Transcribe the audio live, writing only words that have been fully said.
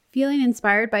Feeling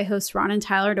inspired by hosts Ron and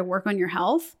Tyler to work on your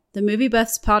health? The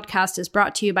MovieBuffs podcast is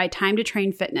brought to you by Time to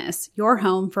Train Fitness, your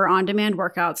home for on-demand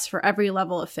workouts for every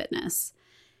level of fitness.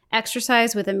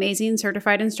 Exercise with amazing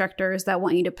certified instructors that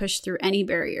want you to push through any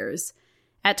barriers.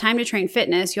 At Time to Train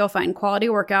Fitness, you'll find quality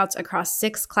workouts across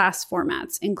 6 class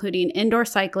formats, including indoor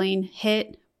cycling,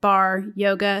 HIIT, bar,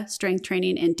 yoga, strength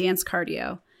training, and dance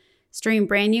cardio. Stream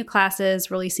brand new classes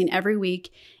releasing every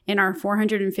week in our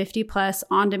 450-plus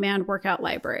on-demand workout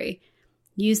library.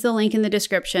 Use the link in the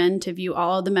description to view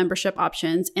all of the membership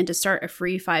options and to start a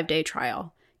free 5-day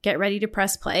trial. Get ready to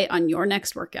press play on your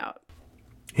next workout.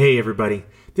 Hey everybody,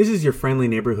 this is your friendly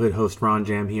neighborhood host Ron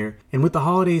Jam here, and with the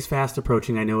holidays fast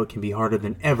approaching, I know it can be harder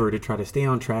than ever to try to stay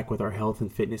on track with our health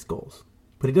and fitness goals.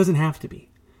 But it doesn't have to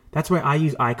be. That's why I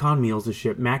use Icon Meals to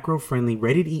ship macro-friendly,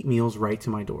 ready-to-eat meals right to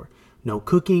my door. No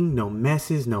cooking, no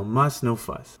messes, no muss, no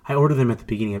fuss. I order them at the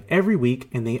beginning of every week,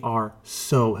 and they are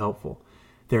so helpful.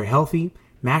 They're healthy,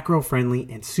 macro-friendly,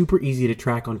 and super easy to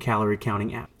track on calorie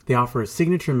counting app. They offer a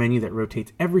signature menu that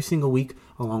rotates every single week,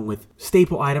 along with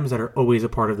staple items that are always a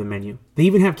part of the menu. They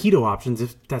even have keto options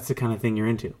if that's the kind of thing you're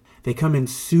into. They come in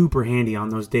super handy on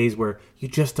those days where you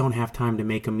just don't have time to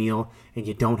make a meal and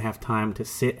you don't have time to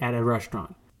sit at a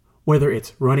restaurant. Whether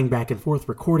it's running back and forth,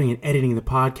 recording and editing the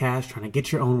podcast, trying to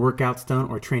get your own workouts done,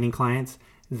 or training clients,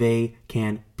 they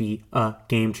can be a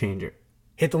game changer.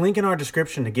 Hit the link in our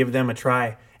description to give them a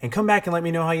try and come back and let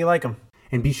me know how you like them.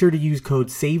 And be sure to use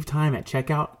code SAVETIME at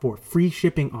checkout for free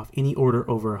shipping off any order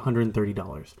over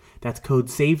 $130. That's code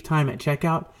SAVETIME at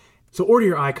checkout. So order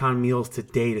your Icon Meals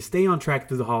today to stay on track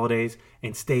through the holidays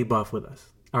and stay buff with us.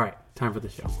 All right, time for the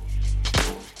show.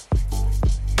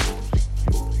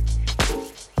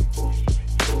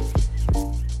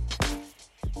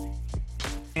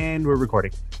 And we're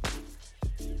recording.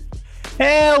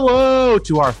 Hello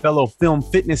to our fellow film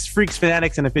fitness freaks,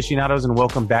 fanatics, and aficionados, and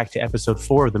welcome back to episode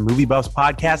 4 of the MovieBuffs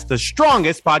podcast, the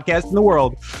strongest podcast in the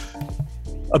world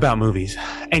about movies.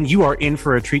 And you are in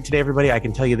for a treat today, everybody. I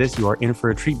can tell you this, you are in for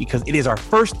a treat because it is our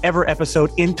first ever episode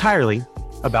entirely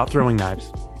about throwing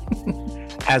knives.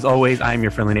 As always, I am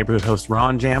your friendly neighborhood host,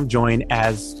 Ron Jam, joined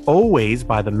as always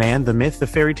by the man, the myth, the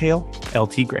fairy tale,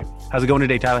 LT Gray. How's it going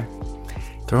today, Tyler?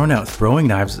 Throwing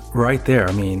knives right there.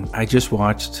 I mean, I just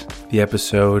watched the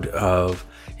episode of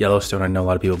Yellowstone. I know a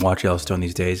lot of people watch Yellowstone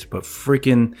these days, but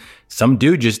freaking some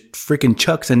dude just freaking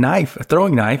chucks a knife, a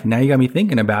throwing knife. Now you got me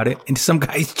thinking about it, into some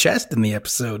guy's chest in the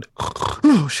episode.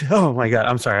 Oh my God.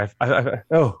 I'm sorry. I'm sorry.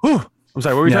 What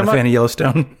were we talking about? Not a fan of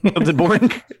Yellowstone? Something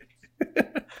boring?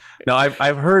 No,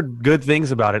 I've heard good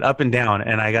things about it up and down,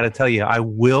 and I got to tell you, I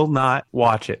will not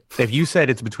watch it. If you said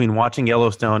it's between watching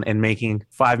Yellowstone and making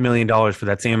 $5 million for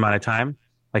that same amount of time,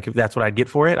 like if that's what I'd get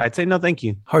for it, I'd say no, thank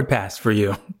you. Hard pass for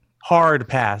you. Hard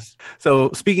pass. So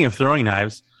speaking of throwing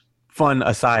knives, fun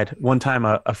aside, one time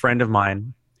a friend of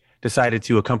mine decided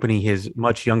to accompany his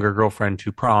much younger girlfriend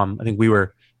to prom. I think we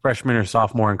were freshman or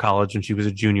sophomore in college and she was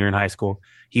a junior in high school.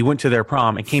 He went to their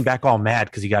prom and came back all mad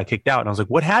because he got kicked out. And I was like,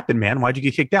 what happened, man? Why'd you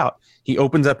get kicked out? He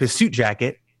opens up his suit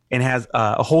jacket and has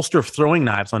a holster of throwing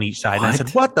knives on each side. What? And I said,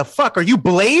 what the fuck? Are you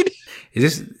Blade?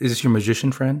 Is this your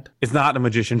magician friend? It's not a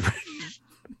magician friend.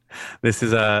 This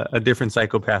is a different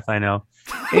psychopath, I know.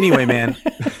 Anyway, man,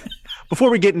 before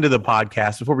we get into the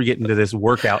podcast, before we get into this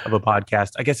workout of a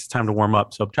podcast, I guess it's time to warm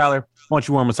up. So, Tyler, why don't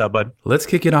you warm us up, bud? Let's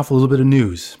kick it off with a little bit of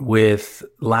news. With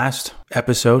last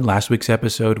week's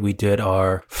episode, we did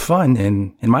our fun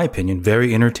and, in my opinion,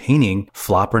 very entertaining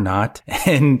Flop or Not.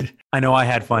 And I know I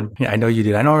had fun. Yeah, I know you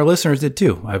did. I know our listeners did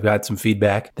too. I've got some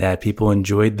feedback that people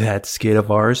enjoyed that skit of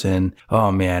ours. And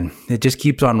oh man, it just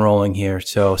keeps on rolling here.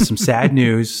 So some sad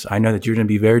news. I know that you're going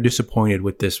to be very disappointed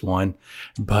with this one,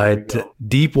 but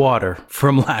Deep Water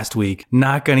from last week,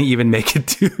 not going to even make it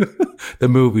to the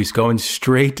movies, going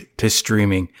straight to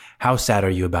streaming. How sad are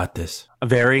you about this?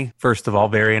 Very, first of all,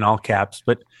 very in all caps,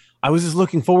 but I was just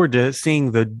looking forward to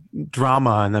seeing the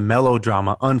drama and the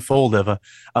melodrama unfold of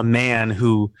a man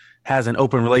who has an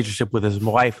open relationship with his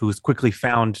wife, who is quickly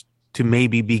found to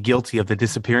maybe be guilty of the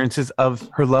disappearances of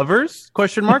her lovers? ?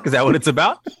 Is that what it's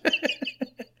about?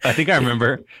 I think I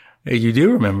remember. You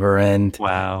do remember. And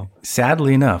wow.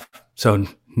 Sadly enough, so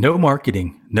no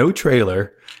marketing, no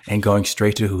trailer, and going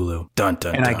straight to Hulu. Dun,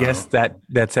 dun, and dun. I guess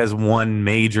that says one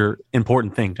major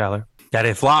important thing, Tyler, that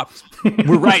it flopped.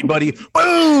 We're right, buddy.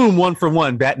 Boom! 1 for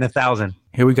 1, batting 1,000.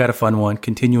 Here we got a fun one,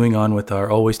 continuing on with our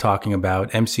always talking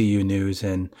about MCU news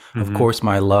and, of course,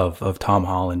 my love of Tom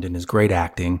Holland and his great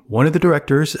acting. One of the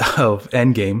directors of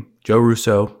Endgame, Joe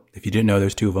Russo, If you didn't know,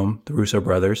 there's two of them, the Russo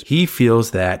brothers. He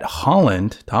feels that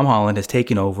Tom Holland has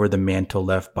taken over the mantle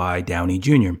left by Downey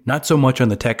Jr. Not so much on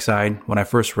the tech side. When I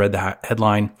first read the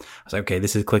headline, I was like, okay,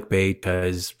 this is clickbait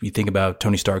because you think about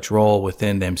Tony Stark's role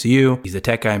within the MCU. He's the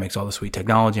tech guy, makes all the sweet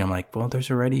technology. I'm like, well, there's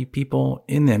already people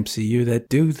in the MCU that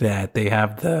do that. They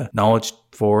have the knowledge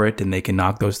for it and they can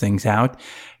knock those things out.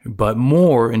 But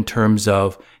more in terms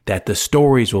of that the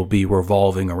stories will be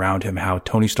revolving around him, how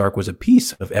Tony Stark was a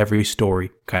piece of every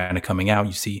story kind of coming out.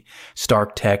 You see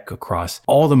Stark tech across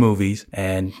all the movies,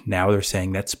 and now they're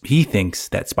saying he thinks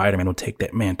that Spider-Man will take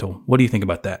that mantle. What do you think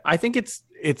about that? I think it's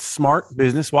smart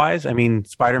business-wise. I mean,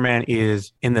 Spider-Man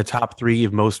is in the top 3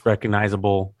 of most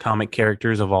recognizable comic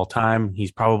characters of all time.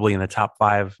 He's probably in the top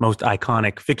 5 most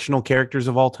iconic fictional characters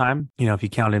of all time. You know, if you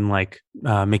count in like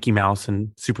Mickey Mouse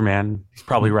and Superman, he's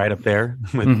probably right up there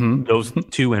with those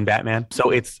two and Batman. So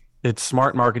it's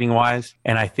smart marketing-wise,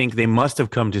 and I think they must have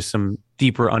come to some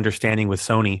deeper understanding with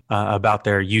Sony about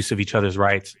their use of each other's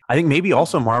rights. I think maybe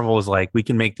also Marvel is like, we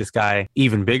can make this guy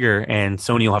even bigger and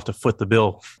Sony will have to foot the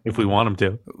bill if we want him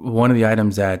to. One of the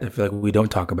items that I feel like we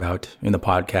don't talk about in the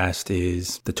podcast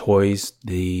is the toys,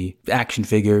 the action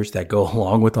figures that go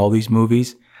along with all these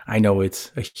movies. I know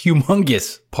it's a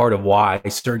humongous part of why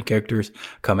certain characters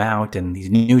come out and these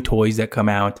new toys that come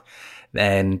out.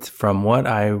 And from what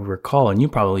I recall, and you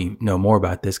probably know more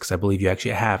about this because I believe you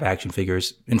actually have action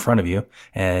figures in front of you,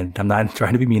 and I'm not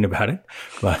trying to be mean about it,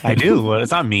 but I do. Well,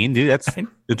 it's not mean, dude. That's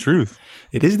the truth.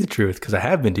 It is the truth because I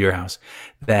have been to your house.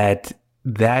 That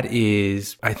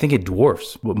is, I think it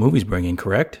dwarfs what movies bring in,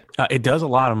 correct? It does a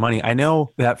lot of money. I know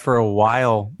that for a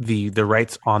while, the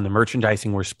rights on the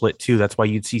merchandising were split too. That's why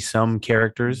you'd see some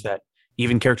characters that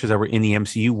even characters that were in the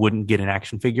MCU wouldn't get an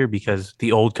action figure because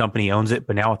the old company owns it.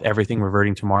 But now with everything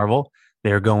reverting to Marvel,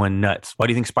 they're going nuts. Why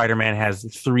do you think Spider-Man has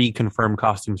 3 confirmed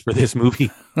costumes for this movie?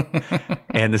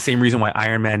 And the same reason why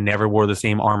Iron Man never wore the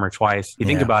same armor twice. You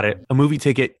think about it, a movie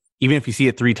ticket, even if you see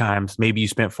it 3 times, maybe you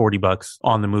spent $40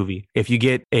 on the movie. If you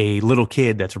get a little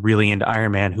kid that's really into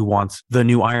Iron Man who wants the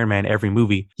new Iron Man every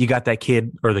movie, you got that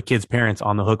kid or the kid's parents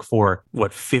on the hook for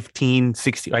what, 15,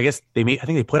 16? I guess I think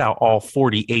they put out all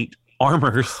 48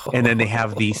 armors, and then they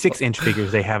have the 6-inch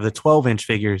figures, they have the 12-inch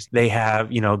figures, they have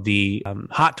the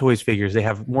Hot Toys figures, they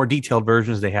have more detailed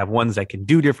versions, they have ones that can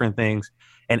do different things.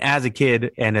 And as a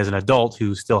kid and as an adult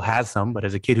who still has some, but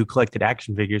as a kid who collected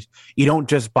action figures, you don't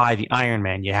just buy the Iron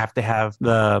Man. You have to have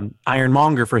the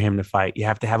Ironmonger for him to fight. You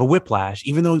have to have a Whiplash,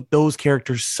 even though those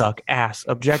characters suck ass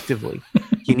objectively.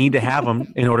 You need to have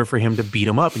them in order for him to beat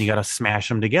them up, and you got to smash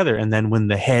them together. And then when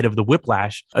the head of the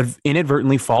Whiplash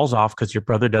inadvertently falls off because your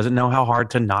brother doesn't know how hard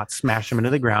to not smash him into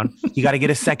the ground, you got to get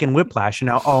a second Whiplash. And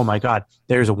now, oh my God,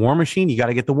 there's a War Machine. You got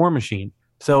to get the War Machine.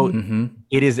 So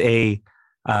it is a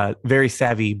very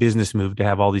savvy business move to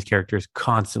have all these characters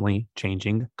constantly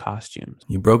changing costumes.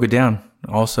 You broke it down.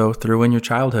 Also threw in your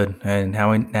childhood and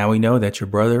now we know that your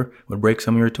brother would break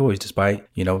some of your toys despite,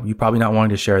 you probably not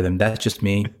wanting to share them. That's just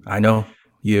me. I know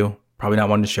you probably not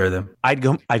wanting to share them. I'd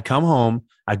come home,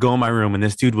 I'd go in my room and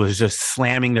this dude was just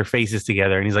slamming their faces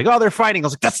together. And he's like, oh, they're fighting. I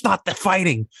was like, that's not the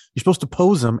fighting. You're supposed to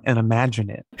pose them and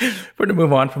imagine it. We're going to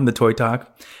move on from the toy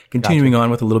talk. Continuing on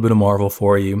with a little bit of Marvel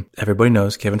for you. Everybody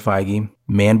knows Kevin Feige,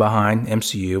 man behind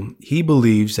MCU. He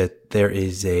believes that there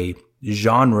is a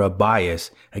genre bias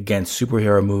against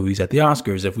superhero movies at the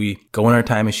Oscars. If we go in our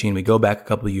time machine, we go back a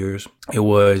couple of years, it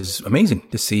was amazing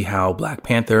to see how Black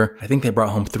Panther, I think they brought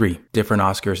home 3 different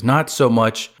Oscars, not so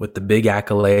much with the big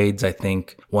accolades. I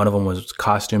think one of them was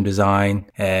costume design,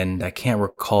 and I can't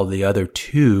recall the other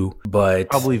 2, but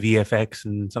probably VFX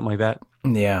and something like that.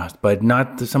 Yeah, but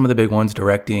not some of the big ones,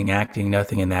 directing, acting,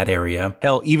 nothing in that area.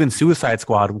 Hell, even Suicide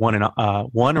Squad won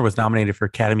or was nominated for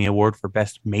Academy Award for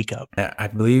Best Makeup. I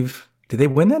believe. Did they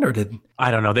win that or did...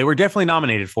 I don't know. They were definitely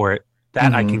nominated for it.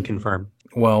 That I can confirm.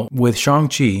 Well, with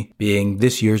Shang-Chi being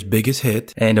this year's biggest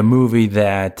hit and a movie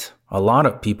that a lot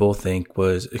of people think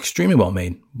was extremely well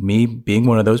made, me being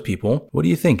one of those people, what do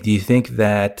you think? Do you think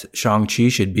that Shang-Chi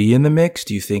should be in the mix?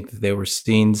 Do you think that there were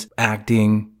scenes,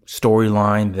 acting,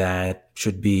 storyline that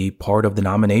should be part of the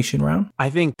nomination round? I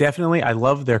think definitely. I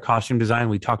love their costume design.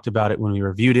 We talked about it when we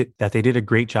reviewed it, that they did a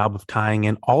great job of tying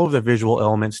in all of the visual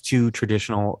elements to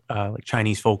traditional like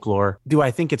Chinese folklore. Do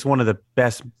I think it's one of the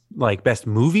best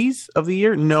movies of the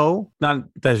year? No, not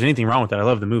that there's anything wrong with that. I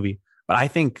love the movie, but I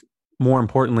think more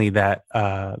importantly that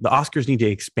the Oscars need to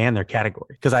expand their category,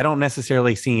 because I don't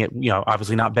necessarily see it,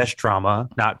 obviously not best drama,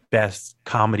 not best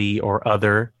comedy or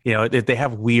other, they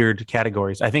have weird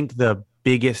categories. I think the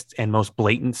biggest and most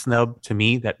blatant snub to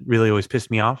me that really always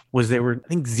pissed me off was there were, I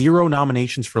think, 0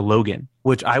 nominations for Logan,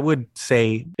 which I would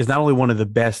say is not only one of the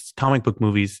best comic book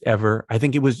movies ever. I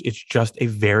think it's just a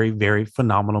very, very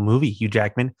phenomenal movie. Hugh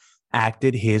Jackman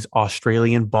acted his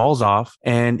Australian balls off,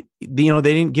 and they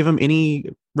didn't give him any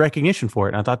recognition for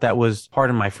it. And I thought that was,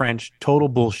 pardon my French, total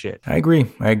bullshit. I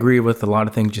agree with a lot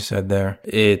of things you said there.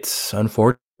 It's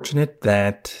unfortunate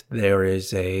that there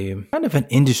is a kind of an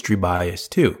industry bias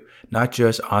too, not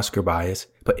just Oscar bias,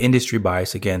 but industry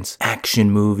bias against action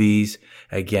movies,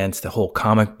 against the whole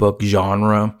comic book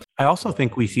genre. I also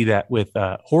think we see that with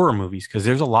horror movies, because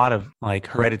there's a lot of like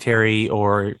Hereditary,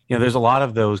 or there's a lot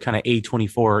of those kind of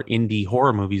A24 indie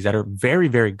horror movies that are very,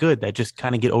 very good that just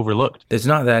kind of get overlooked. It's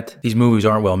not that these movies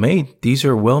aren't well made. These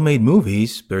are well made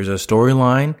movies. There's a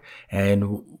storyline,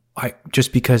 and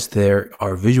just because there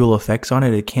are visual effects on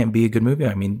it, it can't be a good movie.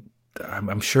 I mean,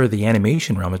 I'm sure the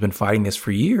animation realm has been fighting this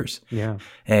for years. Yeah.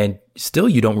 And still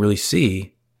you don't really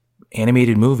see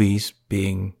animated movies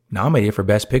being nominated for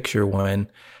Best Picture when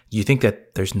you think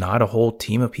that there's not a whole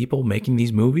team of people making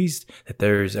these movies, that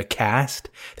there's a cast,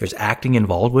 there's acting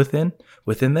involved within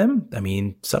them. I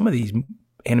mean, some of these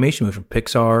animation movies from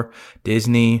Pixar,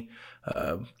 Disney,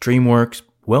 DreamWorks,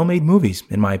 well-made movies,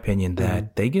 in my opinion,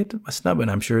 that they get a snub, and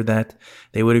I'm sure that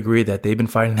they would agree that they've been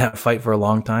fighting that fight for a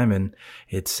long time, and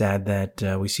it's sad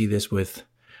that we see this with,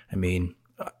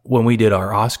 when we did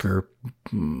our Oscar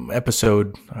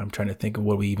episode, I'm trying to think of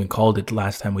what we even called it the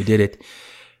last time we did it.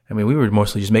 We were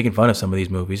mostly just making fun of some of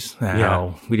these movies,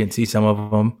 how we didn't see some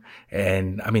of them,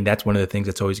 and that's one of the things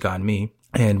that's always gotten me.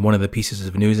 And one of the pieces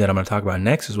of news that I'm going to talk about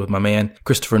next is with my man,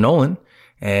 Christopher Nolan,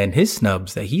 and his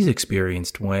snubs that he's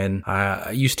experienced. When I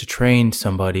used to train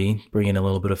somebody, bring in a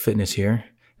little bit of fitness here,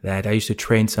 that I used to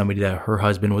train somebody that her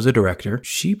husband was a director.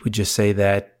 She would just say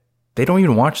that they don't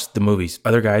even watch the movies.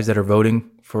 Other guys that are voting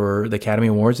for the Academy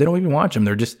Awards, they don't even watch them.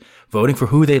 They're just voting for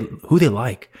who they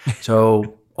like.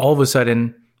 So all of a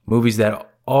sudden, movies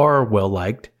that are well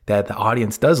liked, that the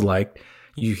audience does like,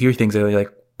 you hear things that are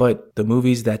like, but the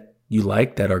movies that you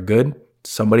like that are good,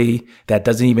 somebody that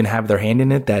doesn't even have their hand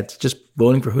in it, that's just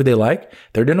voting for who they like,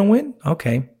 they're going to win?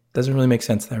 Okay. Doesn't really make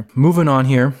sense there. Moving on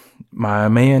here, my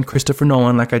man Christopher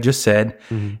Nolan, like I just said,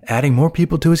 adding more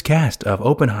people to his cast of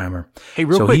Oppenheimer. Hey,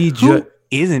 real quick, who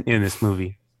isn't in this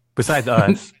movie besides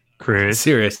us, Chris?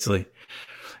 Seriously.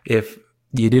 If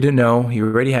you didn't know, he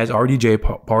already has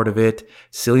RDJ part of it,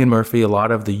 Cillian Murphy, a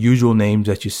lot of the usual names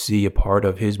that you see a part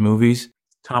of his movies.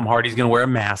 Tom Hardy's going to wear a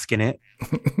mask in it.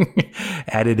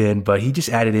 Added in, but he just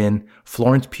added in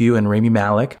Florence Pugh and Rami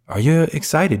Malek. Are you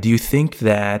excited? Do you think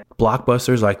that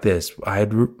blockbusters like this, I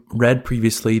had read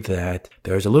previously that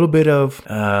there's a little bit of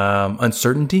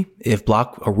uncertainty if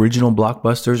original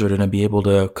blockbusters are going to be able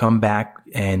to come back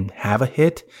and have a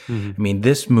hit.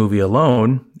 This movie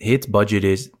alone, its budget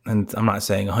is, and I'm not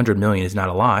saying 100 million is not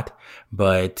a lot,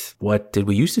 but what did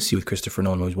we used to see with Christopher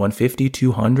Nolan? It was 150,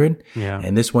 200,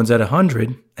 and this one's at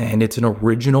 100, and it's an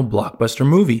original blockbuster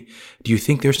movie. Do you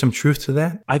think there's some truth to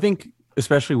that? I think,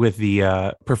 especially with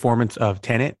the performance of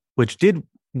Tenet, which did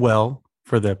well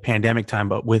for the pandemic time,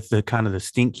 but with the kind of the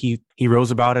stink he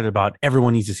rose about it, about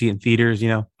everyone needs to see it in theaters,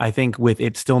 I think with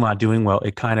it still not doing well,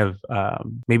 it kind of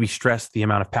maybe stressed the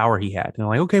amount of power he had. And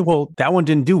like, okay, well, that one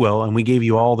didn't do well, and we gave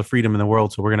you all the freedom in the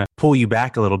world, so we're going to pull you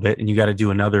back a little bit, and you got to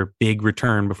do another big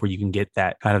return before you can get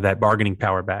that kind of that bargaining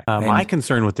power back. My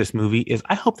concern with this movie is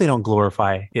I hope they don't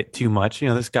glorify it too much.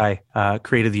 This guy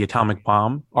created the atomic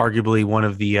bomb, arguably one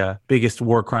of the biggest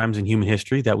war crimes in human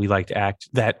history that we like to act,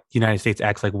 that the United States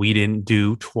acts like we didn't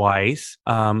do twice.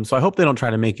 So I hope they don't try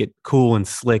to make it cool and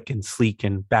slick and sleek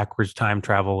and backwards time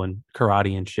travel and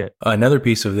karate and shit. Another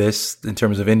piece of this in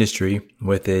terms of industry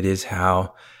with it is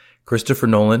how Christopher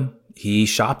Nolan, he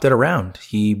shopped it around.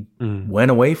 He went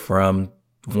away from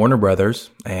Warner Brothers,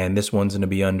 and this one's going to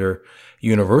be under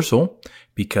Universal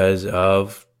because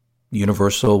of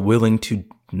Universal willing to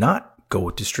not go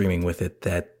to streaming with it,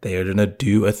 that they're going to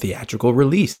do a theatrical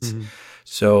release.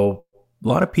 So a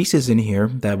lot of pieces in here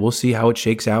that we'll see how it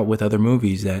shakes out with other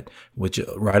movies, which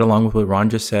right along with what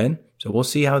Ron just said. So we'll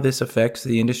see how this affects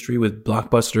the industry with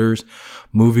blockbusters,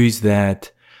 movies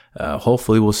that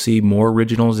hopefully we'll see more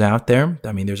originals out there.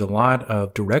 There's a lot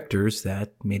of directors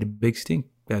that made a big stink,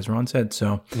 as Ron said.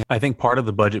 So I think part of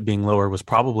the budget being lower was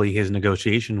probably his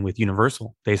negotiation with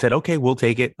Universal. They said, okay, we'll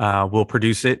take it. We'll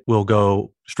produce it. We'll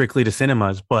go strictly to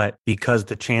cinemas. But because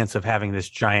the chance of having this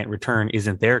giant return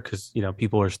isn't there, because,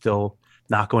 people are still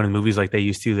not going to movies like they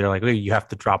used to. They're like, hey, you have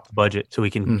to drop the budget so we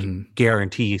can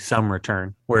guarantee some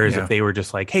return. Whereas if they were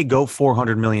just like, hey, go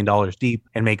 $400 million deep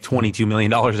and make $22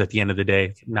 million at the end of the day,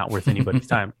 it's not worth anybody's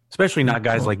time. Especially not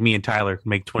guys like me and Tyler who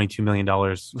make $22 million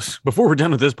before we're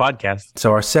done with this podcast.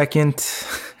 So our second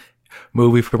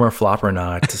movie from our Flop or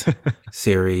Not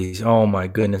series. Oh my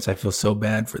goodness, I feel so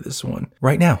bad for this one.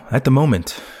 Right now, at the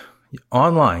moment,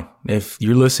 online, if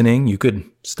you're listening, you could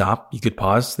stop, you could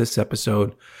pause this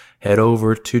episode, head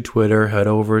over to Twitter, head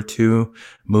over to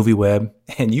MovieWeb,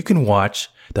 and you can watch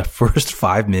the first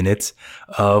 5 minutes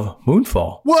of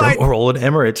Moonfall from Roland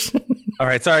Emmerich. All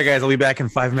right, sorry guys, I'll be back in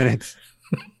 5 minutes.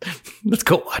 Let's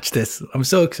go watch this. I'm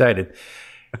so excited.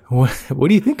 What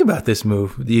do you think about this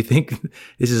move? Do you think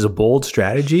this is a bold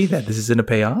strategy that this is going to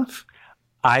pay off?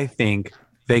 I think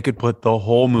they could put the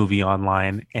whole movie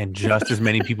online and just as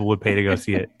many people would pay to go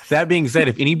see it. That being said,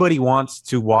 if anybody wants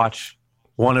to watch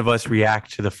one of us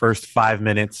react to the first 5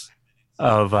 minutes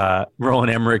of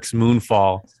Roland Emmerich's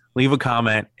Moonfall, leave a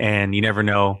comment, and you never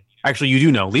know. Actually, you do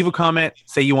know. Leave a comment,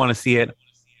 say you want to see it.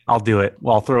 I'll do it.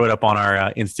 Well, I'll throw it up on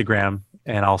our Instagram,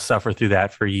 and I'll suffer through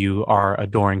that for you, our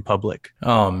adoring public.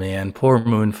 Oh, man. Poor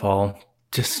Moonfall.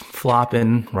 Just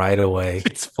flopping right away.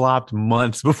 It's flopped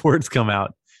months before it's come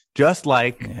out. Just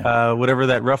like whatever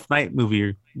that Rough Night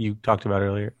movie you talked about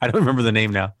earlier. I don't remember the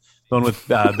name now. The one with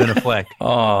Ben Affleck.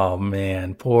 Oh,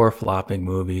 man. Poor flopping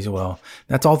movies. Well,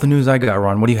 that's all the news I got,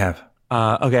 Ron. What do you have?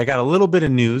 Okay, I got a little bit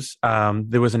of news.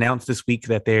 There was announced this week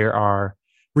that they are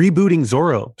rebooting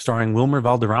Zorro, starring Wilmer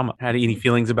Valderrama. Had any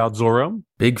feelings about Zorro?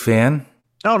 Big fan.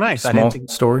 Oh, nice. Small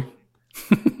story.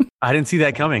 I didn't see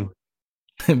that coming.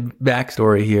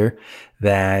 Backstory here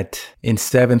that in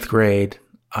 7th grade,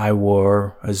 I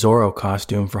wore a Zorro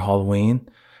costume for Halloween.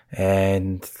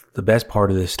 And the best part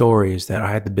of the story is that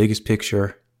I had the biggest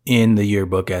picture in the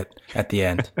yearbook at the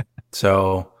end.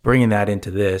 So bringing that into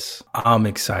this, I'm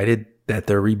excited that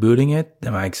they're rebooting it.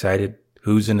 Am I excited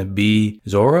who's going to be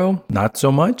Zorro? Not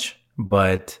so much,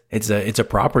 but it's a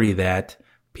property that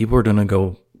people are going to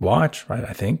go watch, right?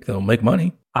 I think they'll make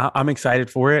money. I'm excited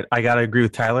for it. I got to agree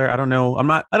with Tyler. I don't know.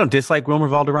 I don't dislike Wilmer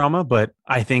Valderrama, but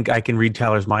I think I can read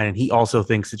Tyler's mind, and he also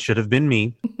thinks it should have been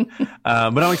me. But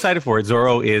I'm excited for it.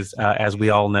 Zorro is, as we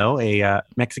all know, a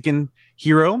Mexican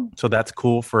hero. So that's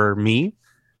cool for me,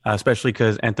 especially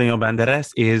because Antonio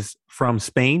Banderas is from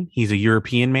Spain. He's a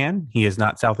European man. He is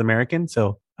not South American.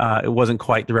 So it wasn't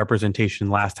quite the representation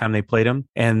last time they played him.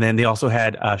 And then they also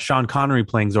had Sean Connery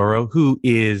playing Zorro, who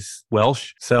is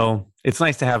Welsh. So it's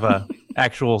nice to have a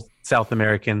actual South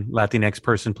American Latinx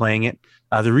person playing it.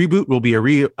 The reboot will be a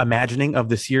reimagining of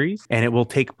the series, and it will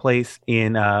take place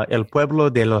in El Pueblo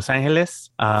de Los Angeles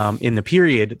in the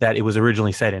period that it was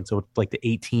originally set in. So like the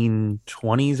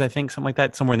 1820s, I think, something like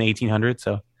that, somewhere in the 1800s.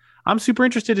 So I'm super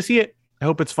interested to see it. I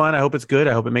hope it's fun. I hope it's good.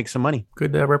 I hope it makes some money.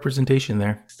 Good representation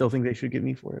there. Still think they should get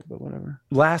me for it, but whatever.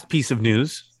 Last piece of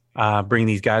news, bring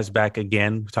these guys back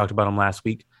again. We talked about them last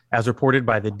week. As reported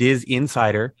by the Diz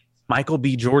Insider, Michael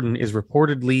B. Jordan is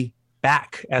reportedly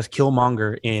back as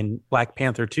Killmonger in Black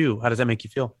Panther 2. How does that make you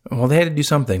feel? Well, they had to do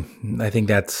something. I think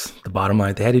that's the bottom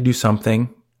line. They had to do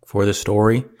something for the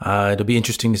story. It'll be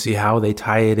interesting to see how they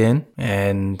tie it in.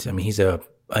 And I mean, he's a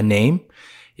name.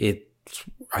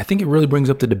 I think it really brings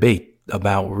up the debate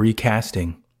about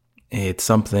recasting. It's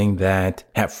something that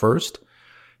at first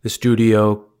the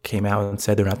studio came out and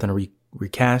said they're not going to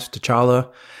recast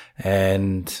T'Challa.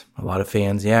 And a lot of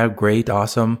fans, yeah, great,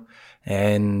 awesome.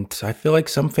 And I feel like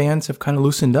some fans have kind of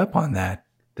loosened up on that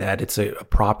it's a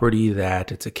property,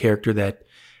 that it's a character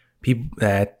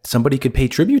that somebody could pay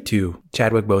tribute to,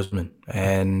 Chadwick Boseman.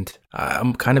 And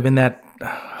I'm kind of in that,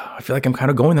 I feel like I'm kind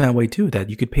of going that way too,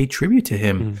 that you could pay tribute to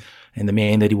him and the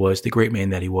man that he was, the great man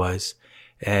that he was.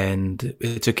 And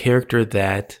it's a character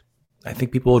that I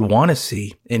think people would want to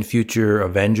see in future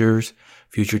Avengers,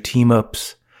 future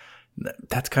team-ups.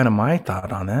 That's kind of my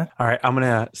thought on that. All right, I'm going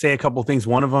to say a couple things.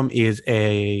 One of them is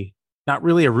not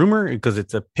really a rumor because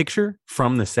it's a picture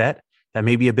from the set. That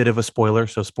may be a bit of a spoiler,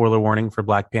 so spoiler warning for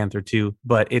Black Panther 2.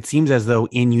 But it seems as though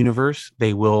in universe,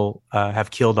 they will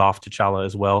have killed off T'Challa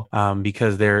as well,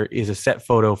 because there is a set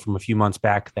photo from a few months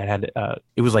back that had,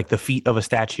 it was like the feet of a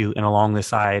statue, and along the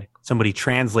side, somebody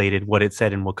translated what it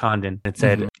said in Wakandan. It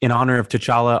said, in honor of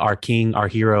T'Challa, our king, our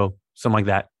hero, something like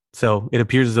that. So it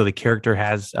appears as though the character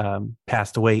has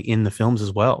passed away in the films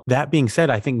as well. That being said,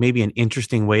 I think maybe an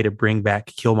interesting way to bring back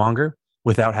Killmonger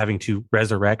without having to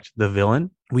resurrect the villain.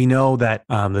 We know that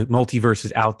the multiverse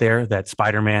is out there, that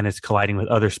Spider-Man is colliding with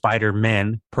other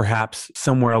Spider-Men. Perhaps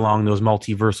somewhere along those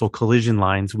multiversal collision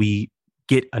lines, we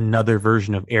get another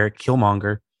version of Eric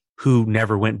Killmonger who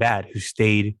never went bad, who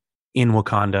stayed in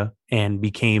Wakanda and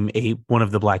became one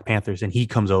of the Black Panthers, and he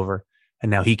comes over and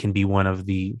now he can be one of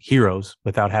the heroes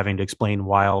without having to explain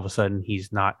why all of a sudden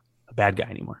he's not a bad guy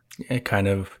anymore. It kind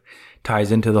of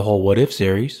ties into the whole What If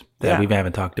series that we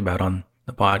haven't talked about on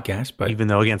the podcast. But even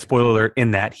though, again, spoiler alert,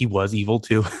 in that he was evil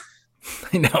too.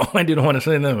 I know, I didn't want to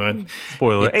say that, but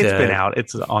spoiler, it's been out.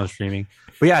 It's on streaming.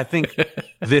 But yeah, I think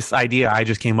this idea I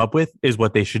just came up with is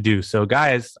what they should do. So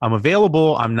guys, I'm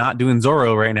available. I'm not doing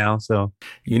Zorro right now. So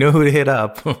you know who to hit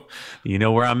up. You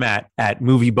know where I'm at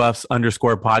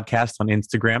MovieBuffs_podcast on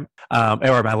Instagram.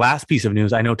 Or my last piece of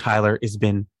news, I know Tyler has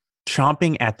been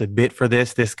chomping at the bit for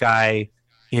this. This guy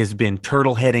has been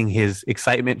turtle-heading his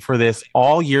excitement for this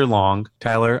all year long.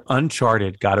 Tyler,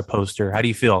 Uncharted got a poster. How do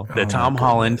you feel? The Tom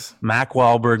Holland, Mac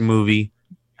Wahlberg movie.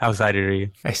 How excited are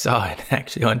you? I saw it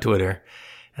actually on Twitter.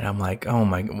 And I'm like, oh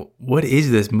my, what is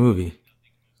this movie?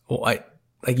 Well,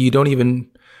 you don't even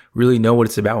really know what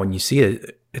it's about when you see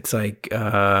it. It's like,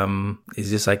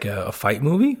 is this like a fight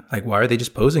movie? Like, why are they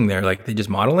just posing there? Like, they just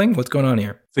modeling? What's going on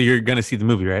here? So you're going to see the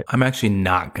movie, right? I'm actually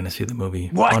not going to see the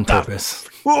movie on purpose.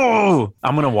 Whoa!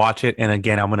 I'm going to watch it. And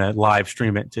again, I'm going to live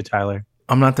stream it to Tyler.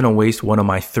 I'm not going to waste one of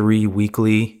my 3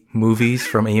 weekly movies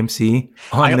from AMC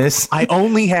on this. I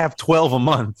only have 12 a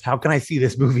month. How can I see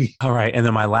this movie? All right. And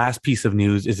then my last piece of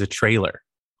news is a trailer.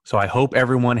 So I hope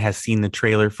everyone has seen the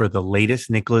trailer for the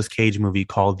latest Nicolas Cage movie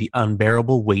called The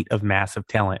Unbearable Weight of Massive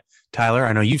Talent. Tyler,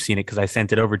 I know you've seen it because I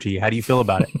sent it over to you. How do you feel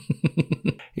about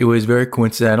it? It was very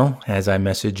coincidental, as I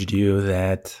messaged you,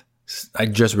 that I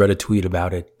just read a tweet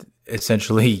about it.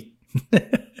 Essentially,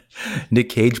 Nick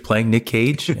Cage playing Nick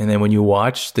Cage, and then when you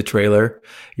watch the trailer,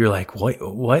 you're like,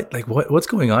 what? Like, what's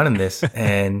going on in this?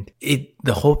 And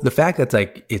the fact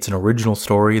that it's an original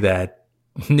story that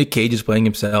Nick Cage is playing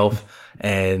himself,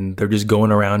 and they're just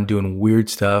going around doing weird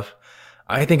stuff.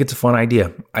 I think it's a fun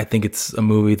idea. I think it's a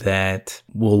movie that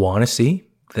we'll want to see,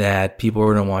 that people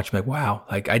are going to watch, like, wow,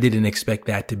 like I didn't expect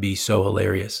that to be so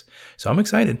hilarious. So I'm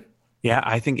excited. Yeah,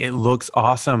 I think it looks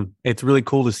awesome. It's really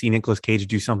cool to see Nicolas Cage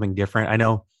do something different. I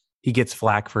know he gets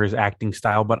flack for his acting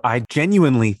style, but I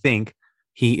genuinely think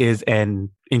he is an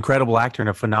incredible actor and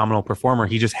a phenomenal performer.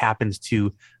 He just happens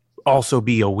to also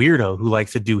be a weirdo who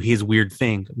likes to do his weird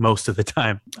thing most of the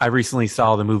time. I recently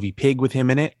saw the movie Pig with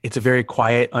him in it. It's a very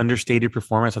quiet, understated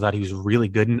performance. I thought he was really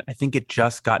good. And I think it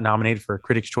just got nominated for a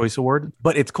Critics' Choice Award.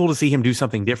 But it's cool to see him do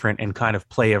something different and kind of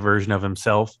play a version of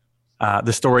himself.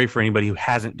 The story, for anybody who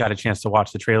hasn't got a chance to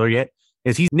watch the trailer yet,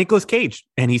 is he's Nicolas Cage.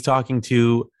 And he's talking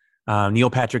to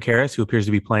Neil Patrick Harris, who appears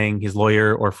to be playing his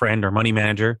lawyer or friend or money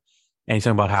manager. And he's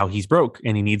talking about how he's broke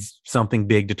and he needs something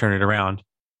big to turn it around.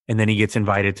 And then he gets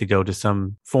invited to go to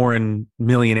some foreign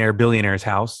billionaire's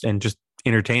house and just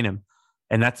entertain him.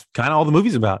 And that's kind of all the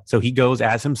movie's about. So he goes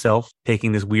as himself,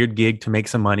 taking this weird gig to make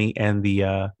some money. And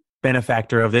the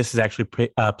benefactor of this is actually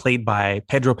played by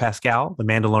Pedro Pascal, the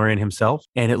Mandalorian himself.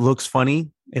 And it looks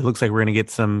funny. It looks like we're going to get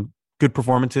some good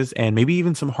performances and maybe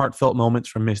even some heartfelt moments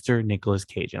from Mr. Nicolas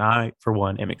Cage. And I, for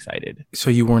one, am excited. So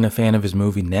you weren't a fan of his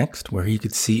movie Next, where he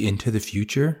could see into the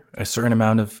future a certain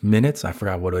amount of minutes? I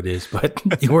forgot what it is, but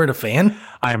you weren't a fan?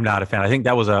 I am not a fan. I think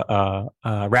that was a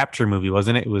Rapture movie,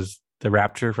 wasn't it? It was the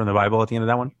Rapture from the Bible at the end of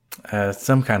that one.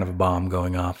 Some kind of a bomb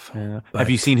going off.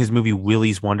 Have you seen his movie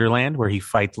Willy's Wonderland, where he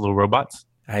fights little robots?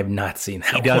 I have not seen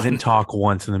that. He doesn't talk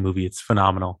once in the movie. It's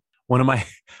phenomenal. One of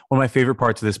my favorite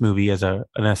parts of this movie, as an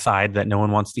aside that no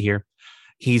one wants to hear,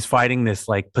 he's fighting this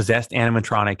like possessed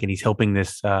animatronic, and he's helping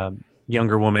this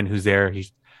younger woman who's there.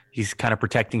 He's kind of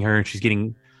protecting her, and she's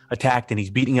getting attacked, and he's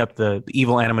beating up the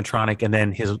evil animatronic. And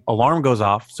then his alarm goes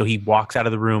off, so he walks out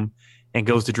of the room and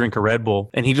goes to drink a Red Bull,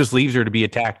 and he just leaves her to be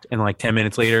attacked. And like 10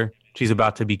 minutes later, she's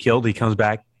about to be killed. He comes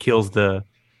back, kills the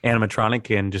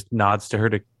animatronic, and just nods to her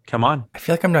to come on. I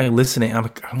feel like I'm not listening. I'm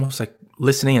almost like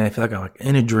listening, and I feel like I'm like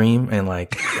in a dream, and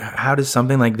like, how does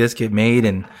something like this get made?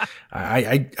 And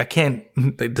I can't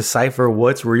decipher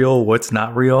what's real, what's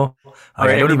not real. All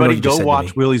right, everybody, go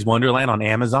watch Willy's Wonderland on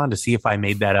Amazon to see if I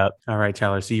made that up. All right,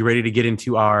 Tyler, so you ready to get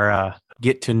into our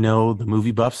get to know the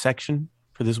movie buff section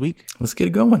for this week? Let's get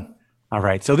it going. All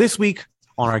right, so this week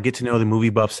on our get to know the movie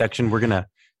buff section, we're gonna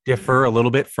differ a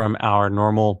little bit from our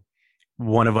normal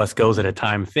one of us goes at a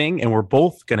time thing, and we're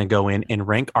both going to go in and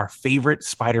rank our favorite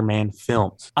Spider-Man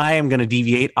films. I am going to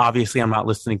deviate. Obviously, I'm not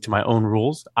listening to my own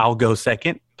rules. I'll go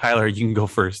second. Tyler, you can go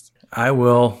first. I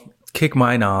will kick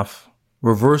mine off.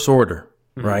 Reverse order,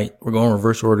 right? We're going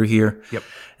reverse order here. Yep.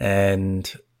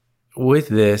 And with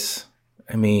this,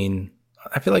 I mean,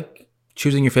 I feel like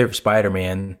choosing your favorite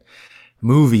Spider-Man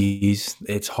movies,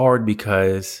 it's hard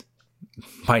because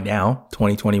by now,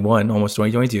 2021, almost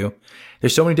 2022,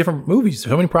 there's so many different movies,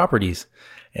 so many properties.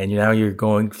 And now you're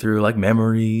going through like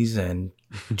memories and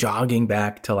jogging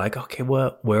back to like, okay,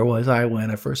 where was I when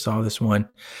I first saw this one?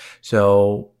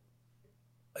 So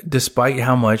despite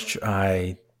how much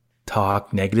I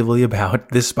talk negatively about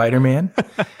this Spider-Man,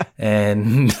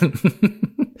 and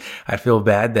I feel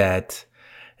bad that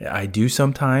I do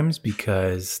sometimes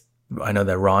because I know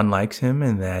that Ron likes him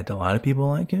and that a lot of people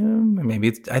like him.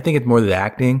 I think it's more the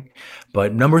acting,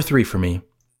 but number 3 for me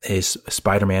is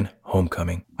Spider-Man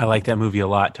Homecoming. I like that movie a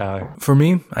lot, Tyler. For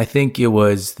me, I think it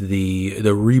was the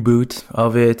reboot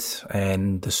of it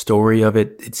and the story of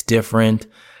it. It's different.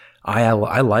 I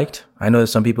know that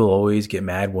some people always get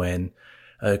mad when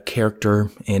a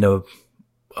character in a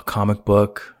comic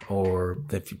book, or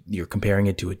if you're comparing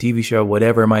it to a TV show,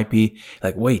 whatever it might be,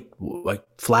 like, wait, like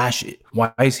Flash,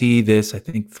 why is he this? I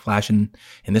think Flash in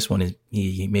this one is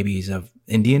he's of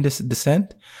Indian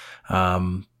descent.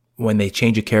 When they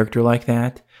change a character like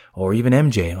that, or even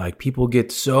MJ, like people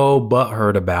get so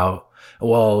butthurt about,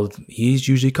 well, he's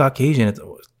usually Caucasian. It's,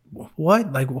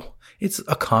 what? Like, it's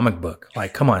a comic book.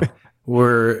 Like, come on.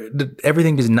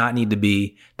 Everything does not need to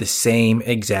be the same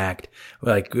exact,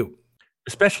 like,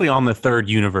 especially on the third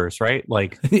universe, right?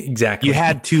 Like, exactly. You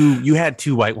had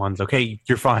two white ones. Okay,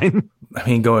 you're fine. I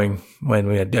mean,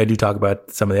 I do talk about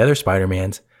some of the other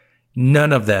Spider-Mans,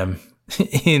 none of them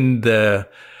in the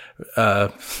I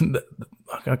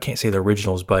can't say the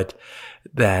originals, but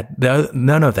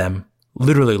none of them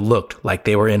literally looked like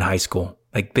they were in high school.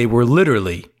 Like they were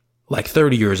literally like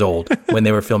 30 years old when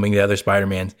they were filming the other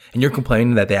Spider-Mans. And you're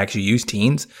complaining that they actually use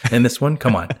teens in this one?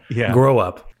 Come on, grow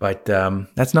up. But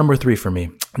that's number 3 for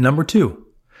me. Number 2,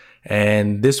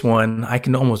 and this one, I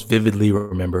can almost vividly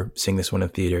remember seeing this one in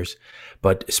theaters,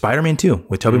 but Spider-Man 2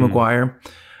 with Tobey Maguire,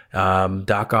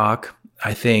 Doc Ock.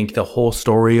 I think the whole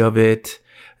story of it,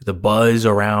 the buzz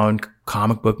around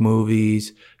comic book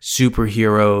movies,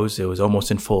 superheroes, it was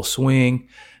almost in full swing.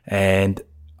 And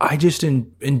I just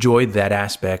enjoyed that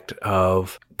aspect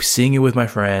of seeing it with my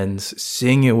friends,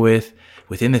 seeing it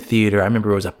within the theater. I remember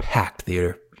it was a packed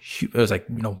theater. It was like,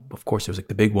 of course it was like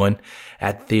the big one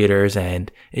at theaters,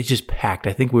 and it's just packed.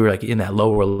 I think we were like in that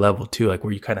lower level too, like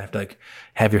where you kind of have to like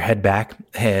have your head back,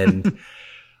 and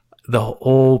the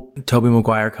whole Tobey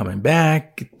Maguire coming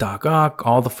back, Doc Ock,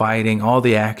 all the fighting, all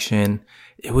the action.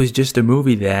 It was just a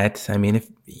movie that, I mean,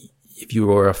 if you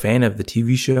were a fan of the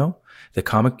TV show, the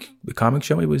comic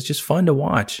show, it was just fun to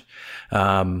watch.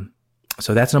 So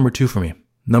that's number 2 for me.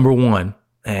 Number 1,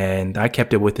 and I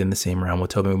kept it within the same round with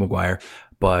Tobey Maguire,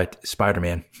 but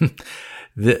Spider-Man.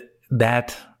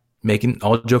 That, making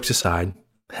all jokes aside,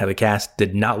 how the cast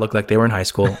did not look like they were in high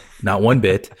school, not one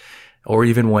bit. Or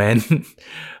even when,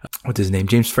 what's his name,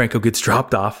 James Franco gets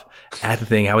dropped off at the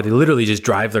thing, how would they literally just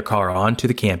drive their car onto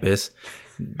the campus,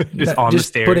 just on the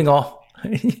stairs, putting all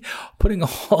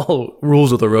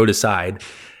rules of the road aside.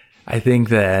 I think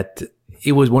that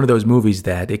it was one of those movies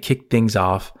that it kicked things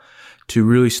off to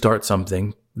really start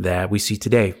something that we see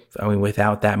today. I mean,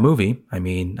 without that movie, I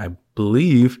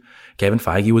believe Kevin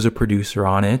Feige was a producer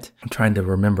on it. I'm trying to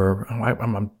remember.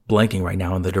 I'm blanking right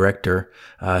now on the director,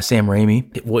 Sam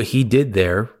Raimi. What he did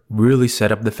there really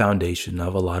set up the foundation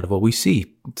of a lot of what we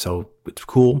see. So it's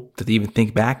cool to even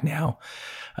think back now,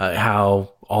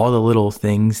 how all the little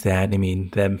things that,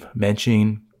 them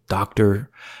mentioning Doctor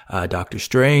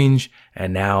Strange,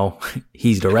 and now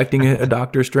he's directing a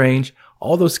Doctor Strange.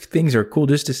 All those things are cool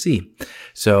just to see.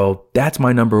 So that's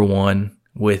my number 1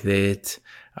 with it.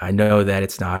 I know that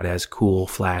it's not as cool,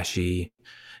 flashy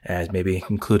as maybe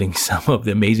including some of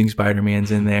the Amazing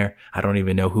Spider-Mans in there. I don't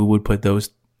even know who would put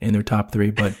those in their top 3,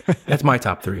 but that's my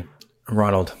top 3.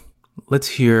 Ronald, let's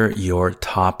hear your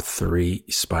top 3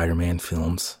 Spider-Man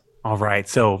films. All right.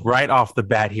 So right off the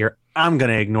bat here, I'm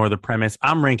going to ignore the premise.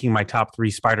 I'm ranking my top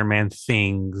 3 Spider-Man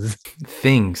things.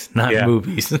 Things, not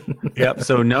movies. Yep.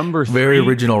 So number 3. Very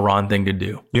original Ron thing to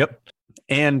do. Yep.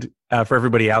 And for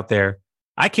everybody out there,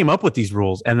 I came up with these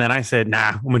rules and then I said,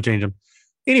 nah, I'm going to change them.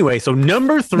 Anyway, so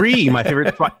number 3,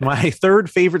 my third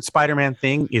favorite Spider-Man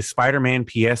thing is Spider-Man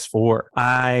PS4.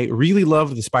 I really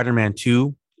loved the Spider-Man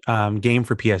 2 game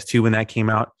for PS2 when that came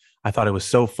out. I thought it was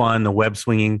so fun, the web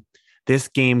swinging. This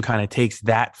game kind of takes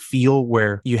that feel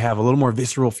where you have a little more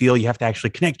visceral feel. You have to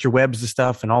actually connect your webs to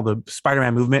stuff and all the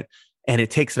Spider-Man movement, and it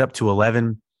takes it up to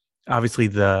 11. Obviously,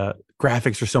 the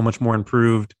graphics are so much more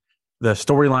improved. The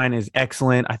storyline is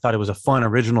excellent. I thought it was a fun,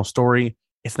 original story.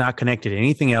 It's not connected to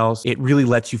anything else. It really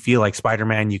lets you feel like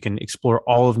Spider-Man. You can explore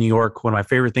all of New York. One of my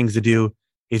favorite things to do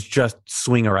is just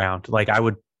swing around. Like I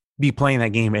would be playing that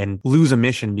game and lose a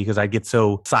mission because I'd get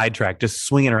so sidetracked, just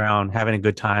swinging around, having a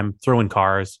good time, throwing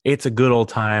cars. It's a good old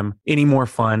time. Any more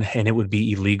fun, and it would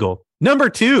be illegal.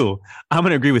 Number 2, I'm going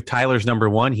to agree with Tyler's number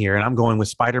 1 here, and I'm going with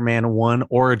Spider-Man 1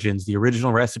 Origins, the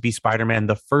original recipe Spider-Man,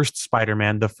 the first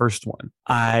Spider-Man, the first one.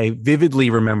 I vividly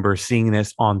remember seeing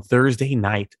this on Thursday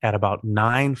night at about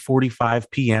 9:45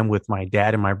 p.m. with my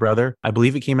dad and my brother. I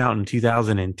believe it came out in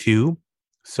 2002,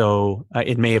 so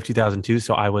in May of 2002,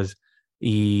 so I was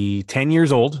 10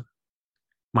 years old.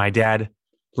 My dad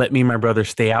let me and my brother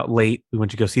stay out late. We went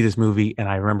to go see this movie, and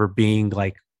I remember being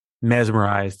like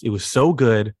mesmerized. It was so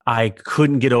good. I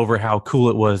couldn't get over how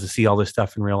cool it was to see all this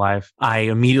stuff in real life. I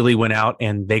immediately went out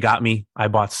and they got me. I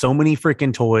bought so many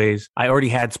freaking toys. I already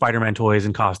had Spider-Man toys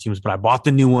and costumes, but I bought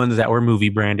the new ones that were movie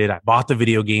branded. I bought the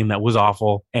video game that was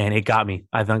awful, and it got me.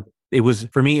 I think it was,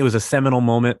 for me, it was a seminal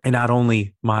moment in not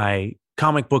only my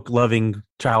comic book loving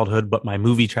childhood, but my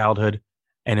movie childhood.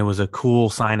 And it was a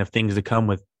cool sign of things to come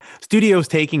with studios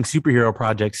taking superhero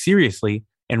projects seriously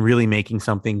and really making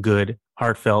something good,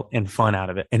 heartfelt, and fun out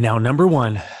of it. And now, number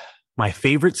 1, my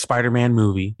favorite Spider-Man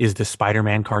movie is the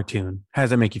Spider-Man cartoon. How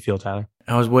does that make you feel, Tyler?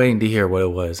 I was waiting to hear what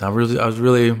it was. I was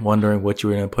really wondering what you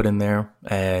were going to put in there,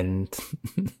 and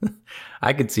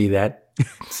I could see that,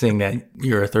 seeing that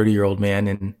you're a 30-year-old man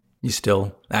and you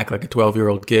still act like a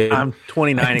 12-year-old kid. I'm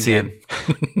 29 again.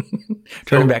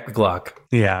 Turning back the clock.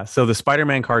 Yeah. So the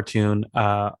Spider-Man cartoon,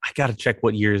 I got to check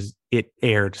what years it